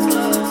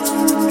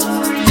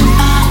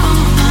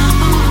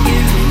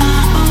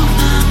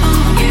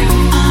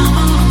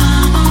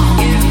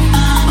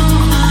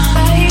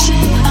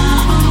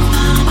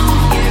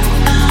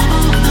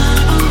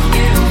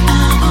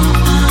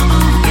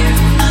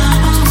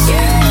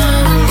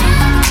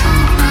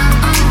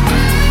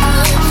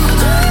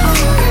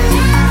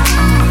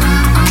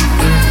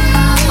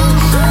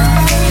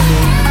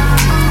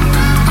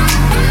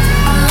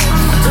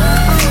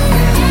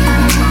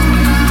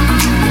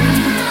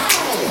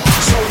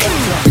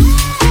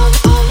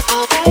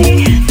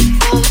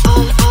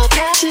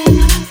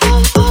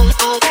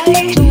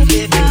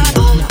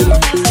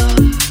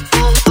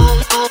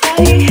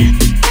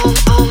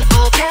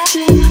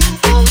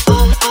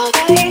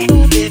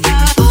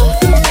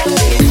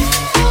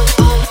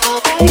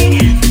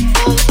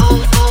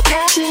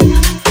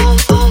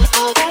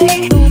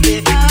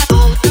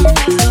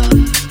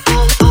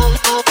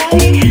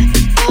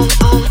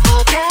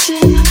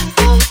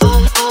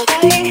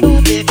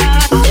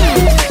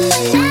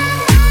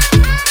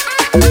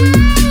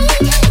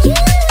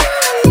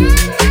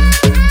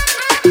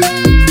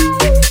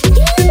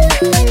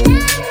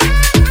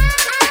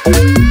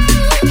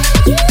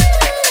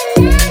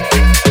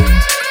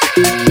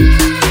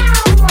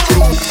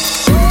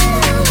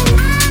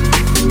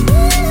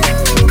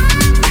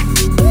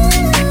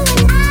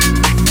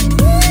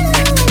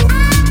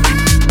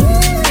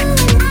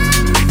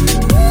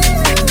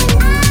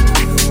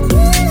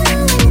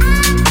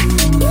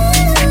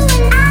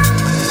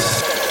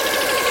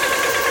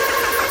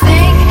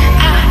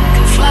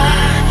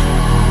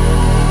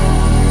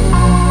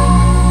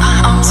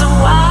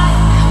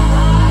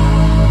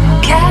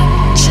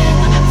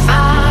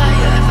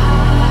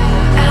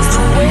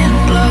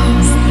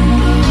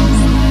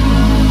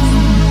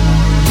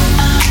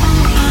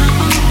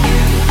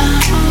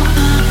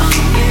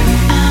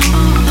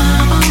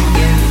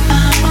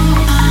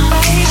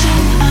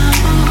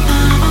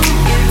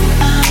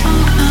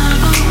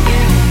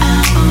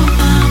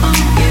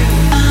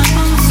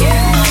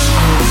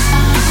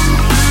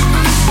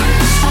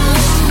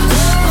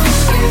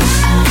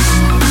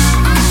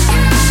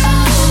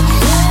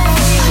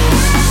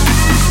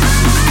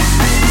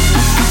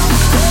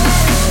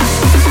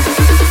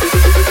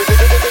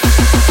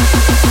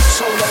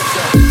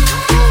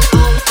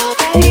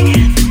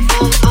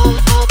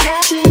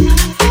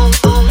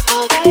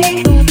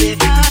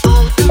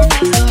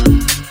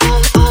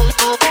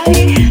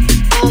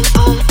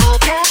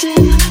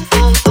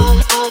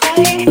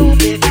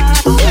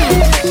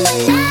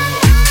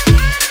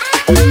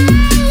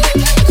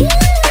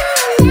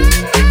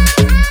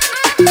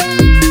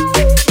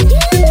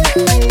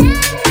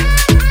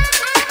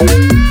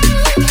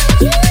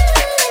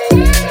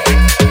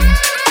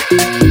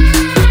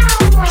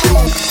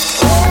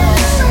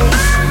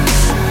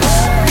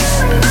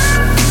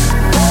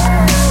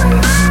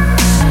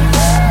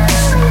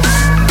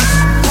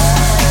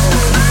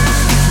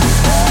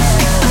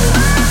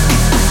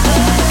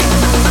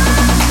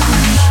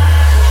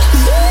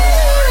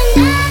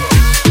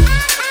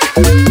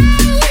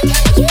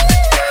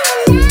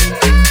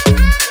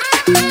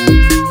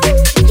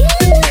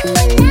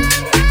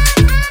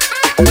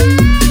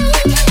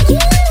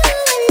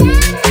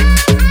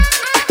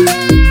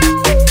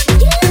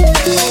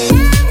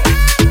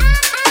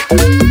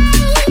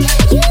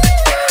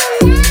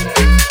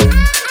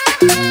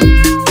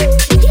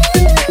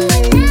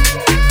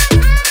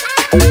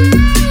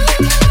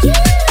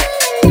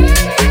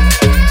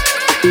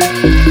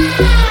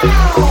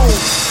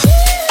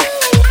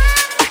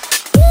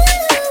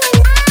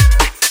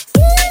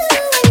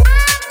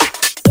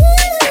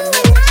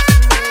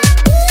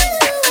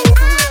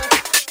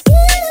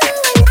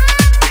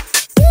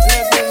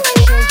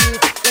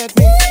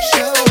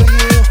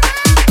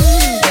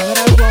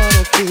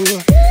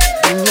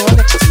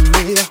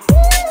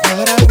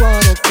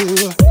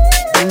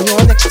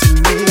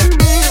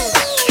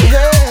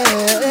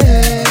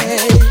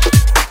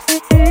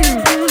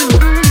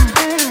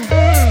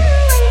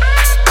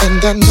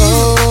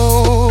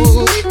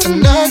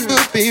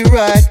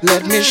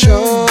 Let me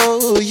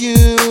show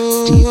you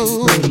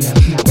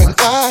when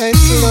I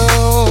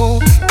flow.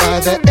 By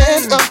the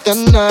end of the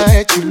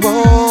night, you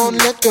won't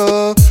let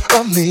go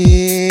of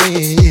me.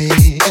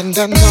 And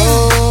I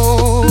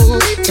know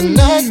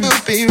tonight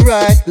will be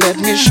right. Let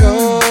me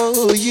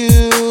show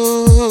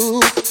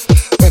you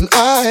when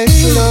I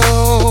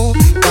flow.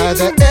 By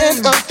the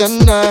end of the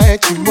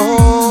night, you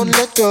won't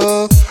let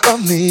go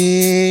of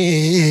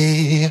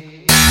me.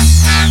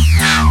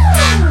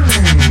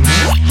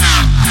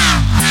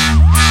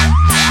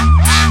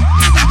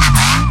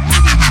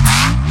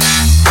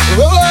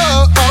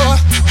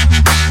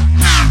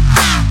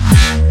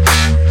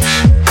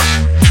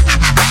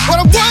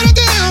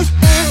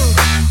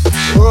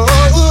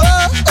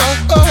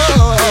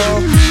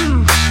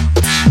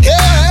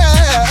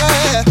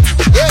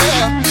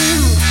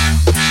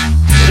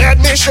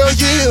 Show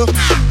you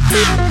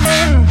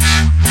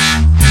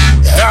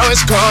how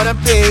it's gonna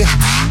be.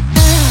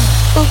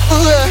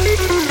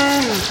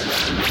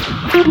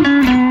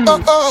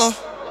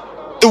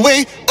 the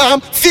way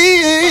I'm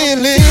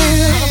feeling.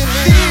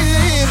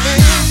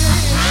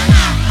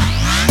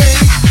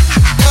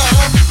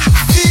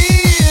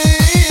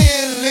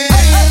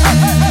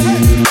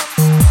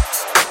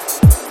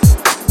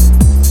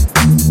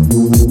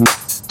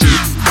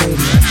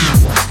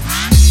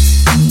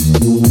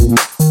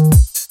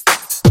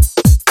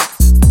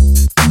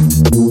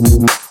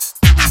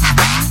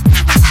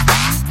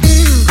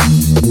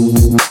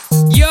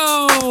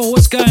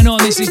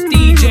 This is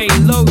DJ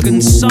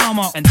Logan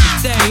Sama, and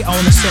today I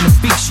want to send a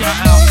big shout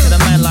out to the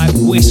man like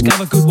Whisk.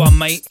 Have a good one,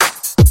 mate.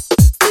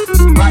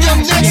 You're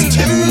next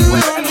to me.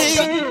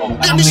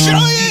 Let me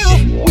show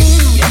you.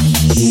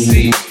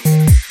 See.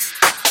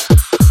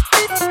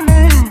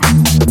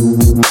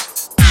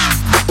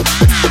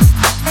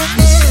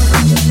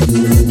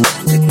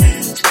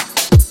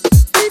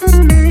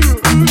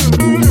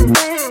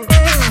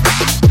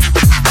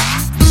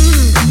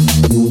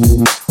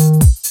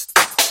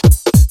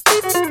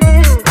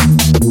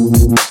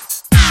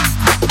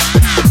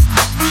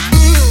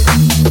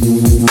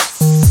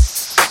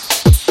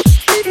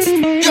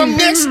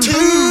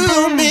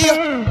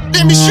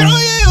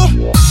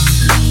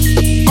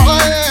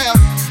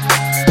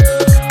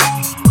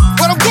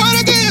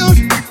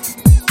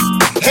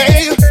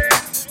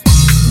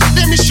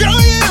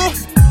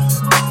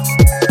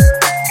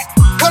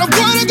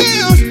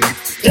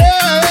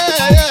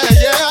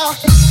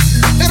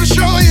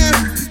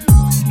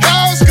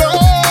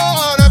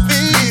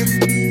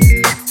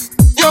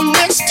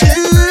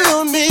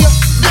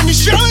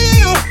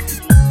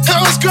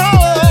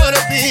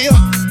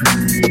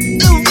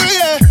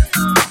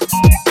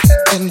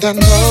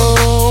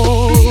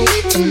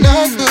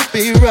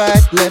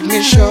 Let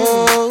me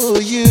show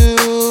you.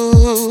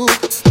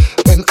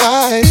 When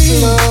I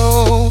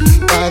flow,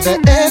 by the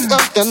end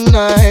of the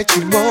night,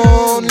 you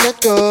won't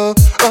let go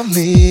of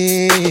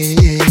me.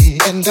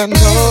 And I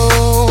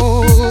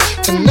know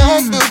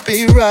tonight will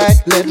be right.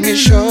 Let me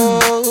show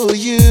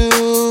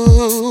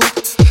you.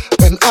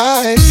 When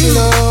I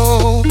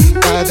flow,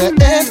 by the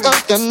end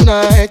of the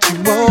night, you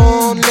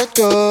won't let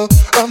go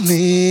of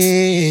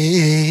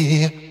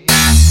me.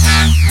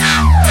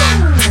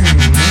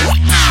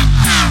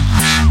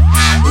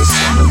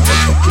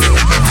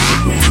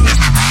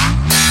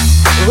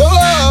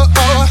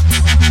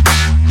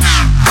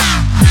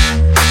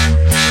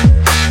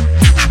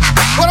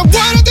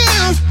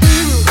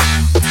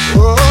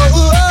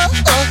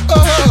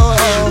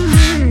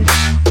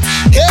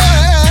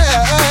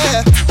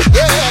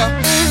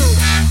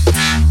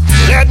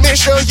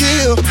 Show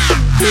you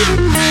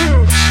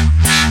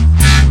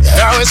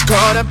how it's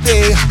gonna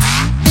be.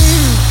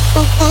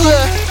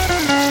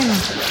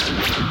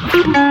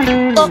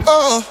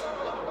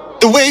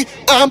 The way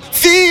I'm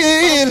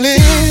feeling.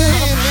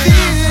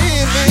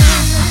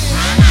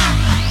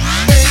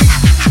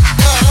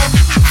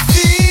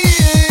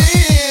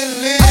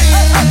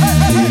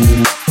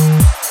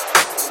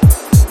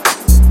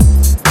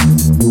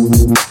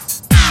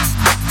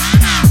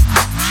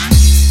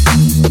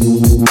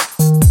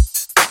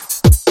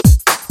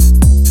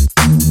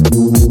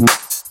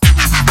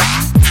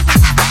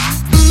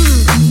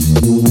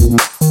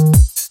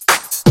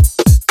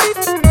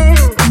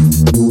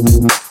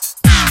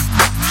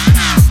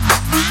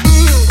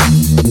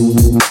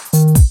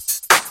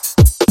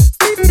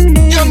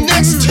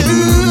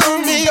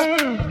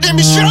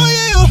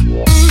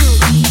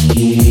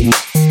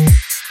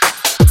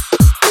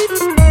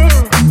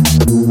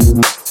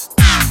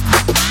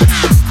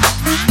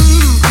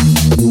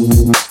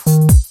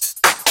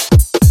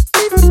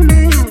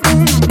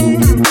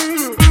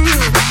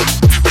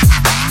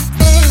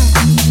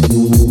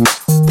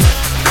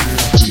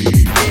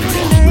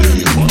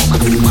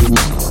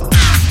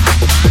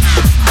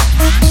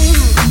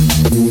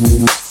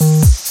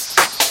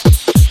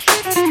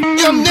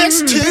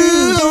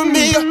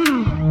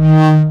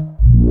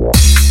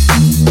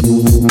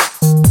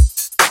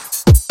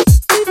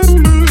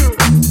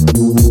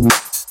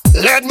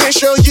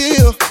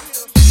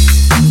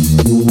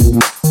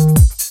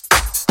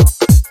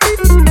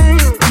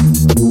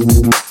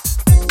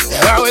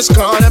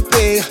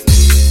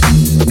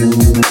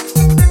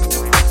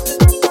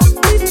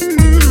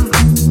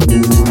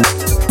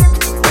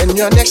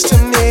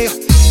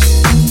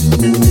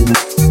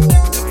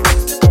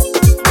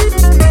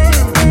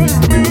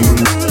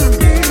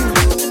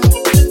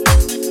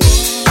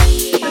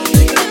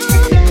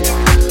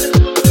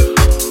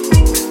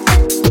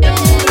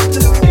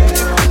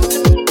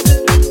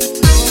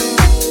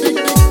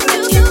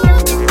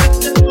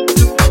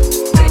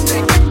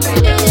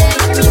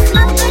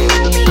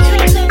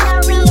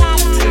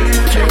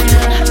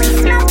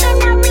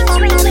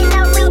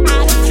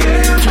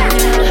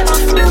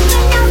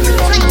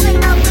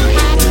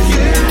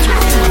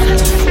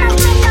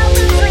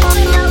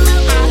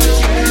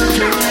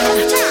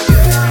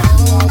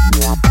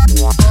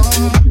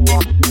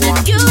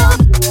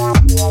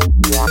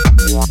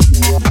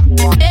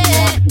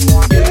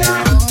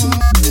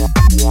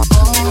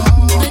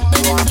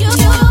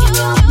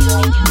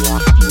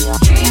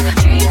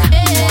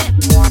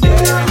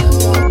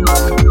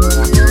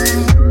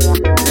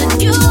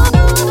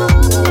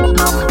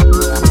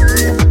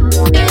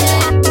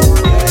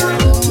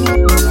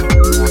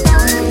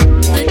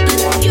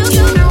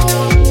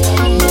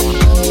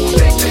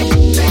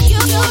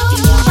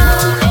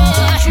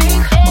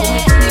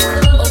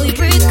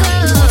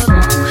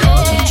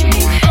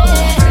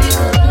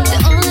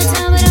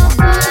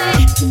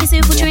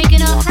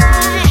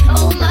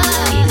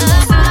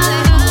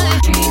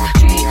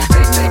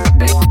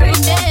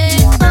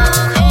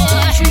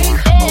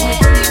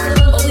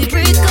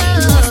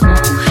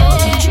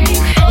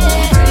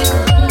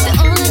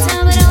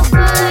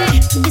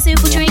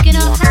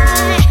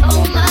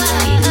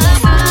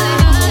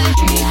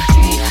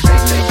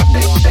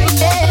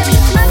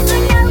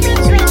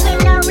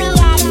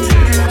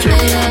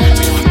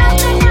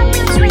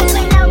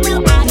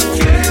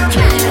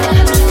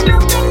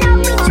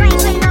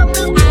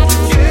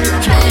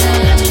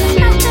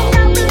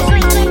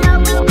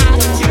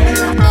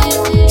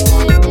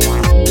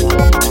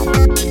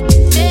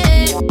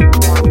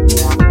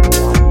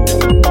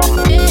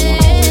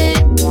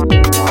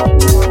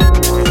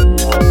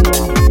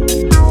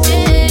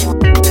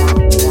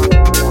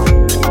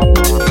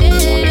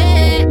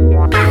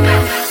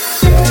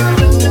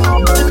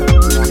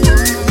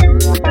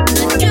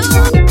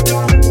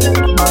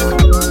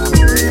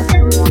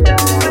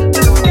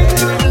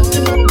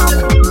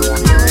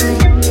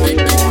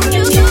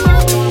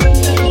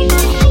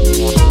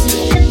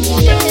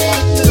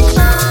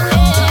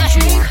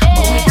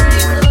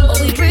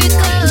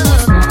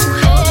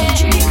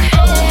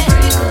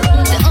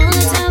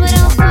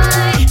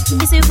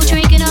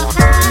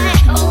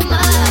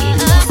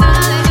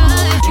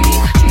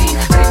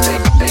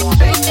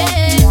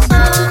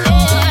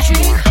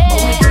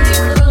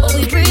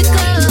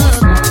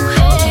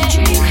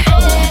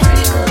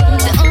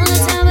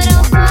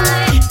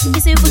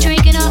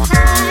 drinking up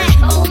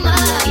high. Oh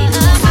my.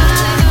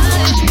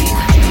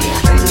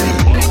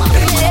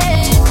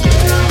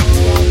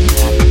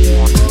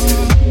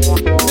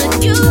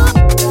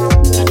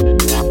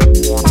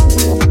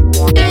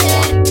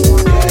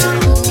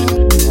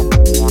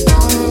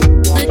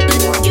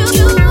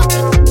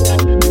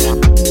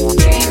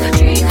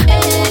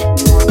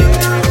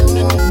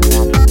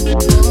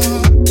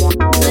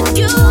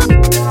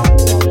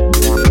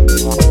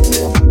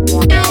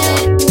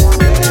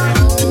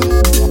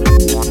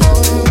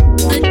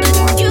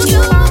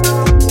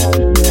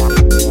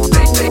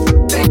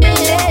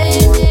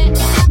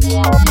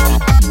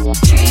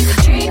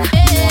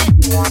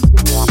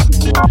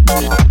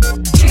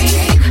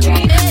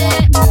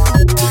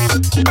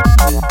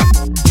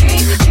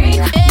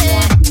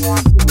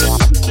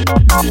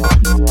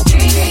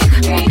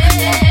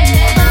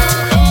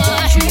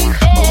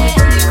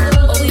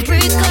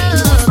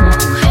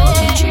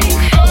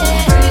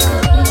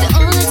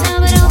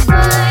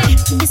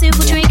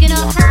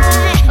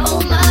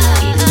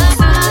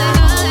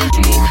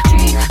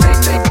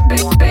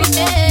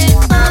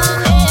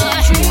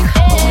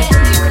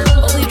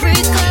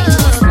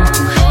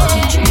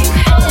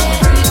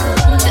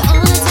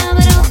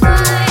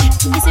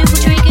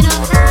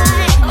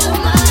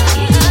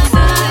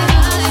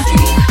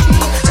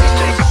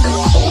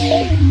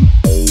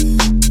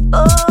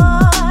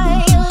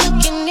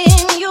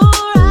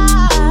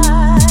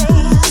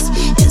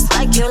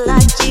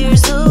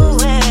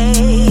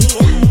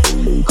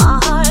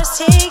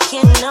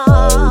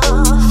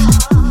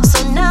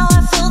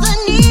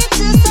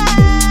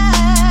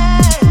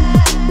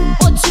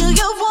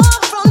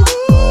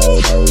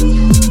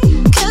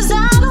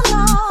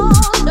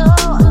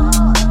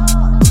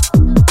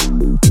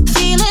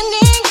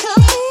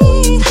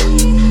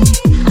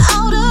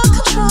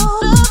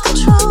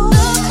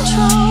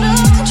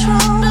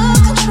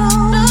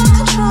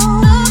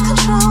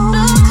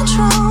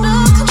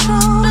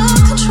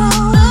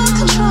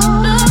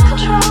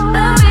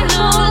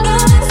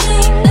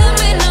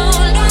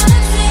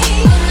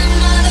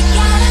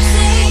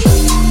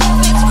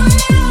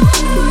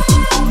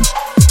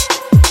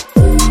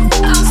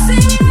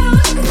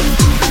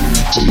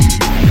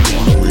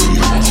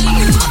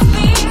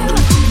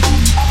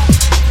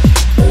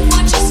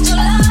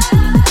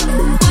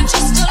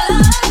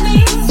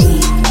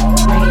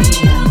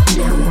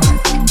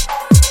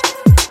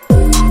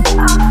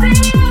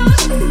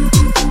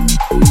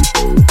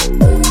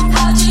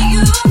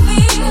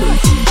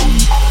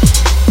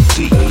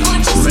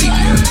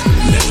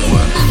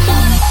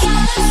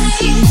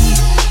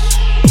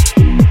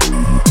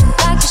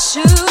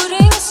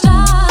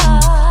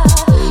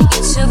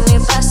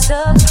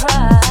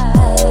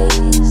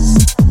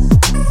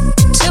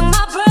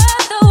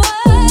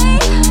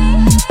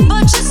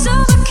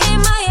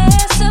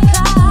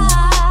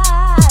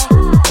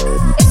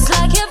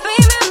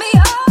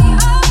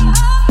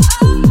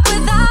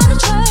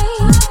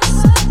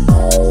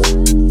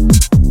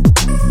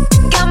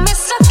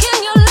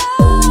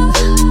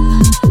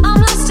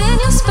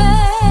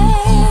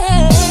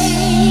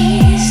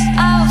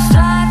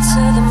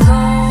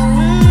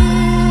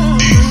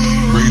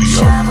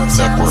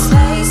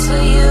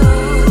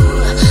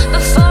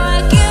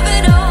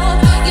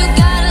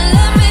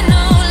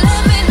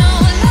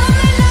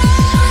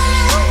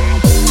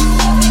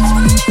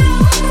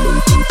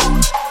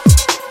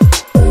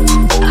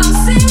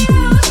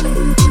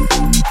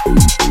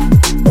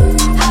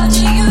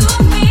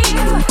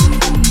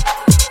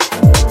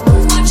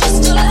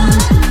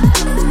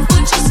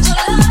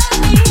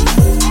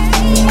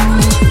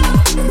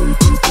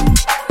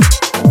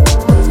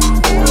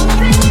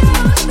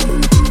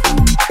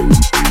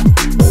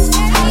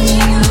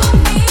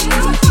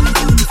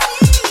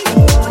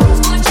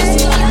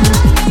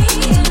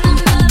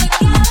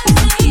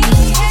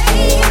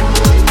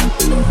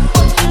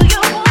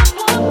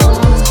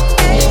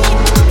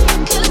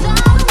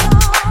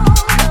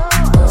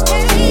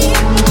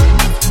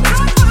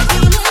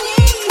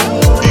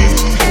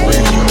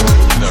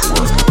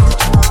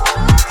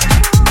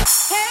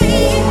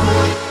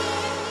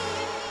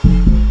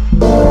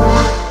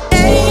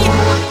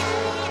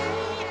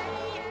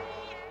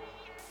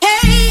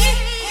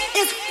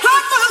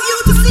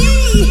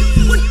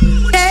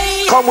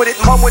 Come with it,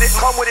 come with it,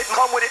 come with it,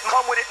 come with it,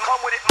 come with it, come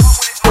with it,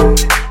 come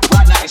with it.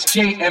 Right now it's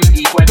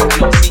JME, whoever the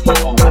hell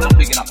CEO, and I'm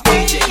picking up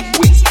DJ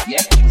Wiz,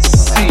 yeah?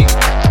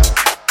 See.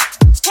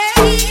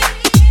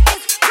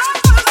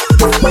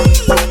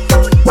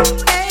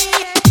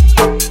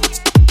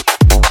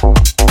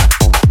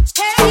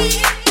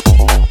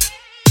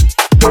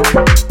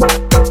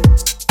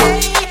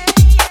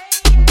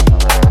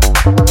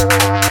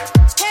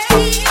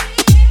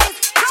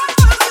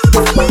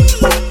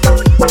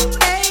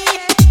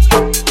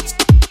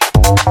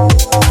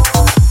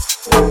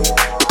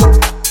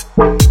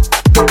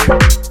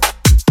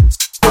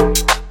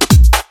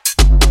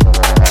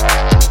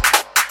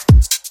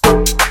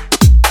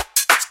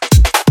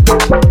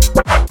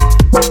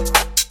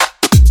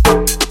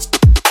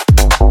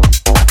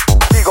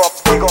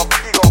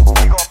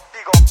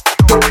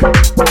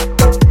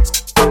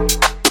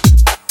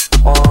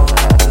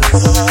 Set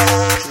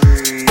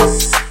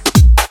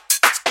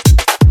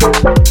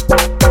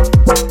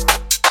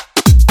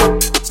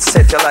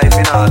your life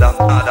in order.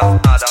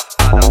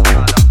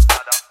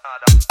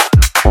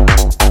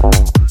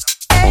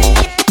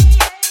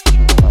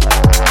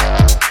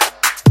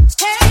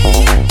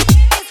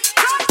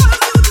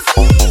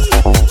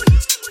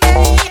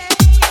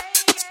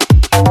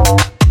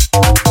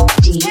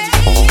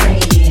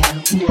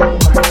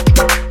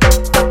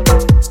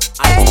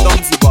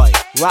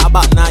 Right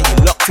about now,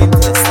 you're locked into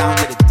the sound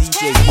of the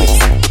DJ Wiz.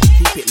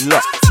 Keep it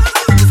locked.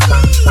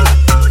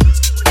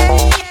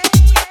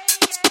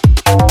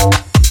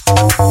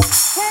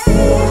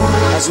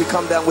 As we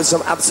come down with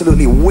some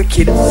absolutely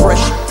wicked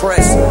fresh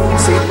press.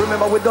 See,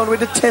 remember we're done with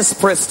the test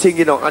press thing,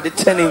 you know, and the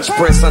 10-inch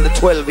press and the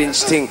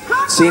 12-inch thing.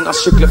 See, a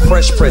strictly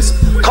fresh press.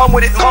 Come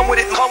with it, come with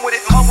it, come with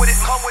it, come with it,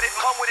 come with it,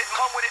 come with it,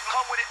 come with it,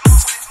 come with it.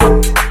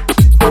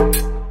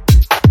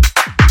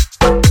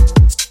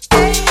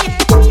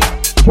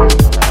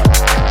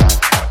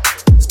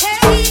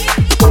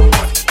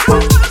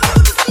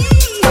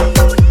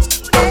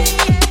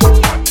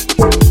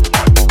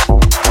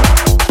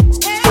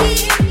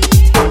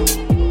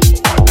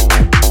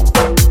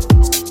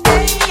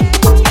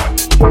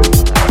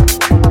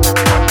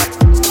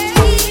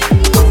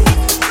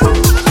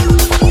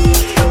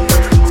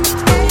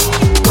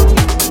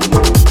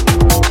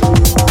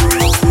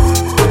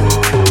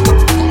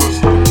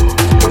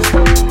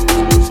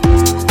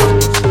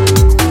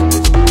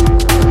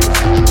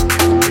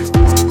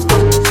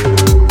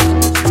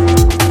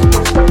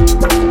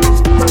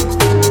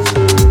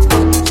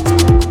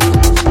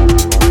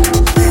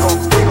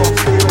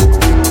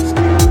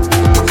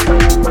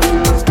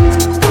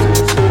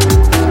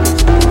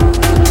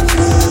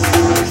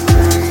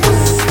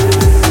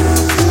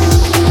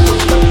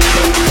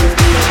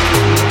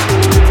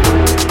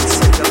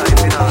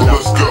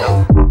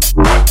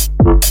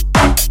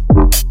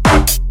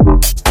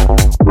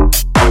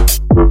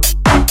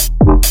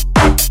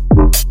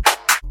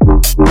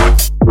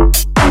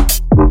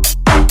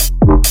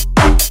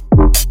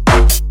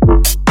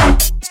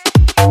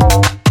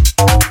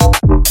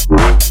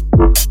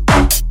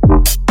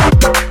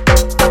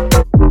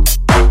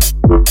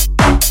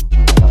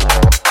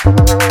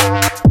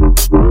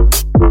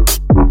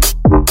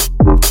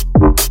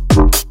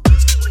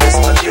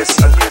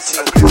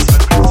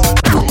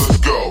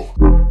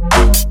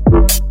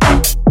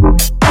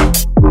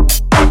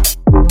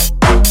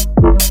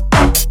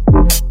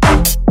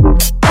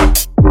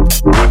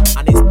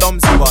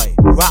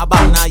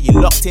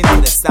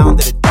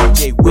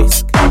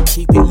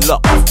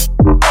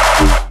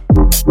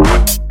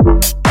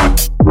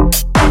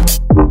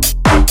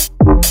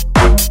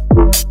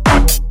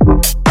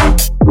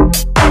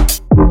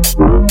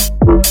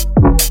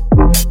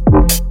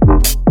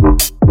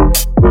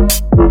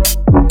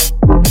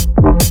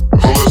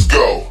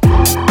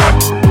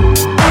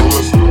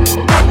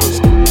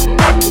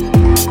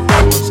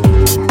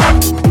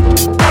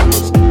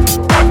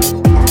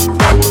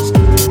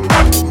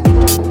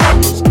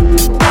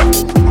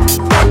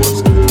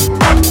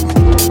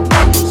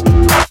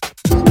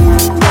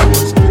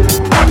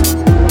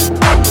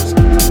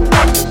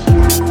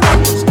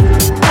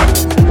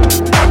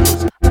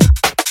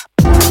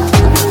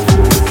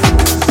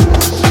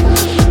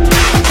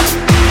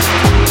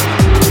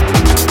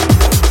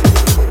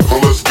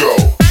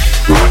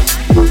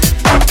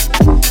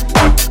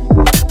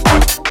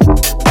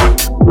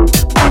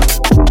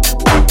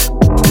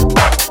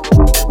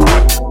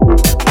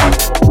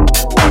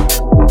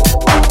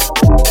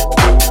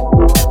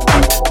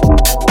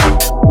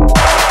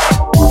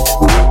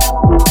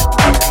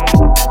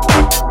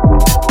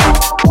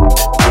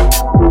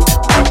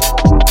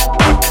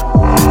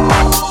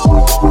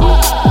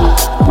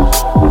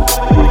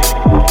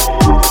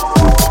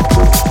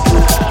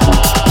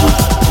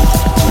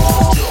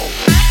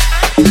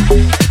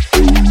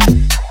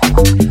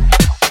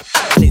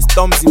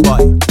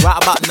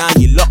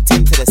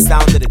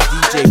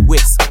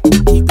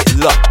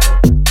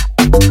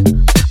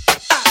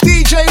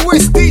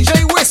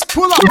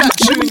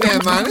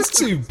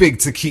 Too big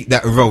to keep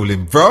that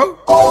rolling, bro.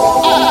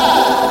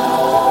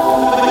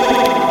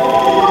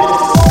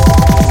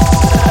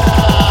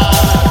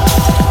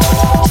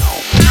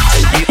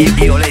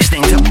 You're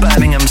listening to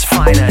Birmingham's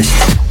finest,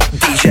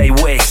 DJ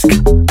Whisk.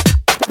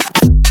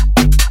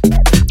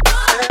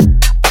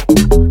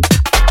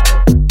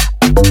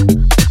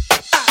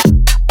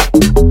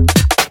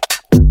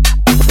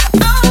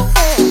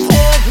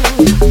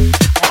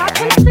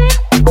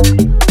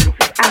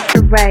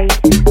 After Ray,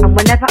 and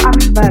whenever I'm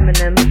in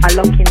Birmingham, I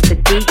lock into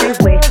DJ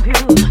Wick.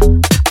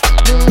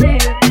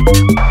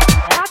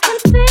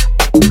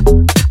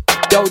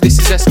 Yo, this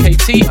is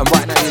SKT, and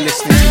right now you're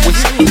listening to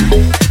Whiskey.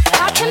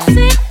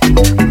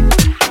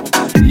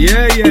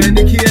 Yeah,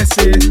 Nicky S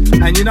here.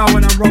 And you know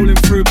when I'm rolling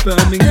through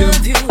Birmingham,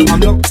 I'm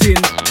locked in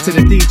to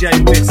the DJ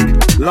Whisk,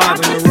 live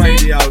on the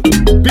radio.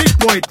 Big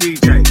boy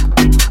DJ,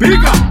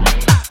 big up!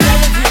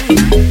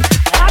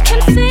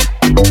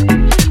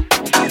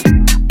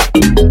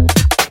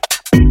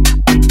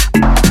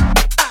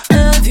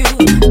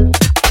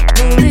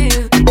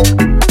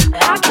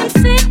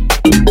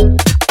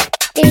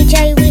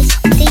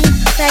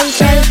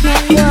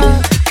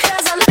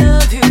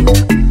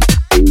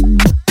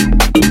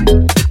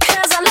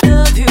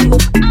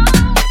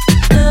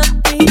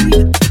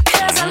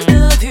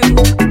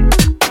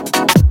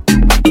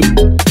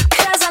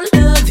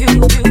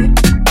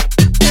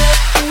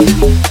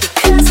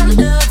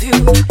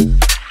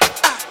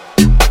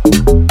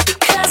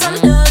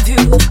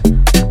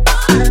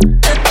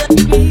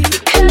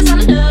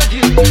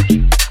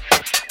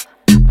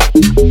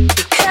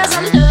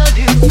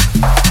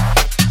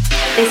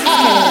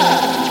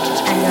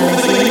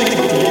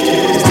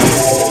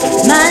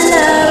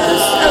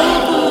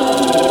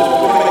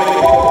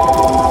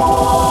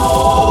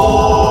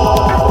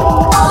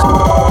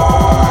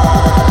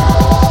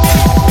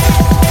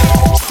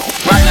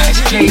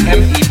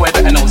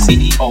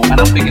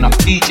 and I'm picking up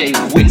DJ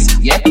Whisk,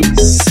 yeah?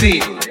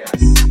 Serious.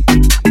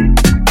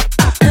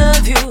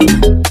 Love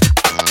you.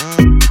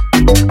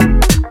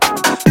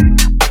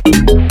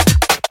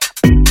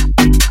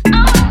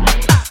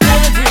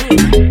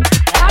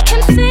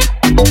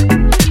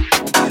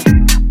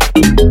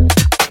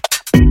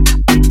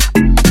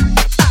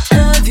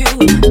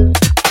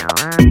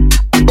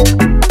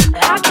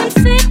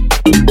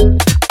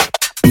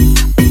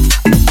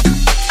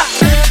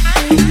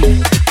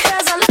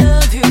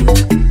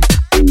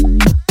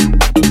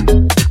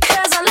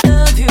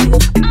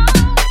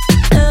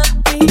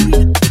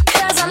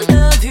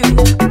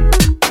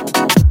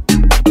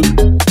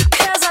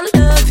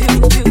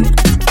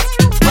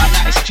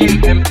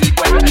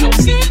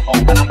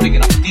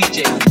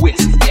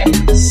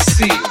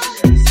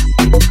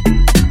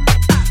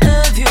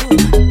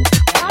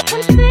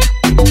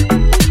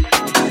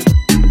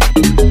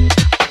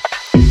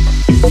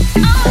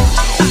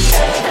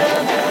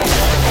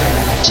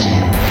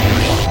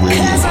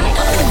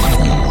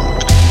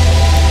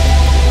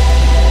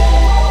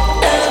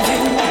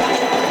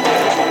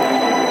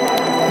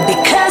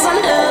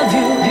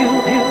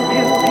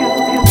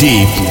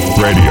 D3EP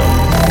Radio.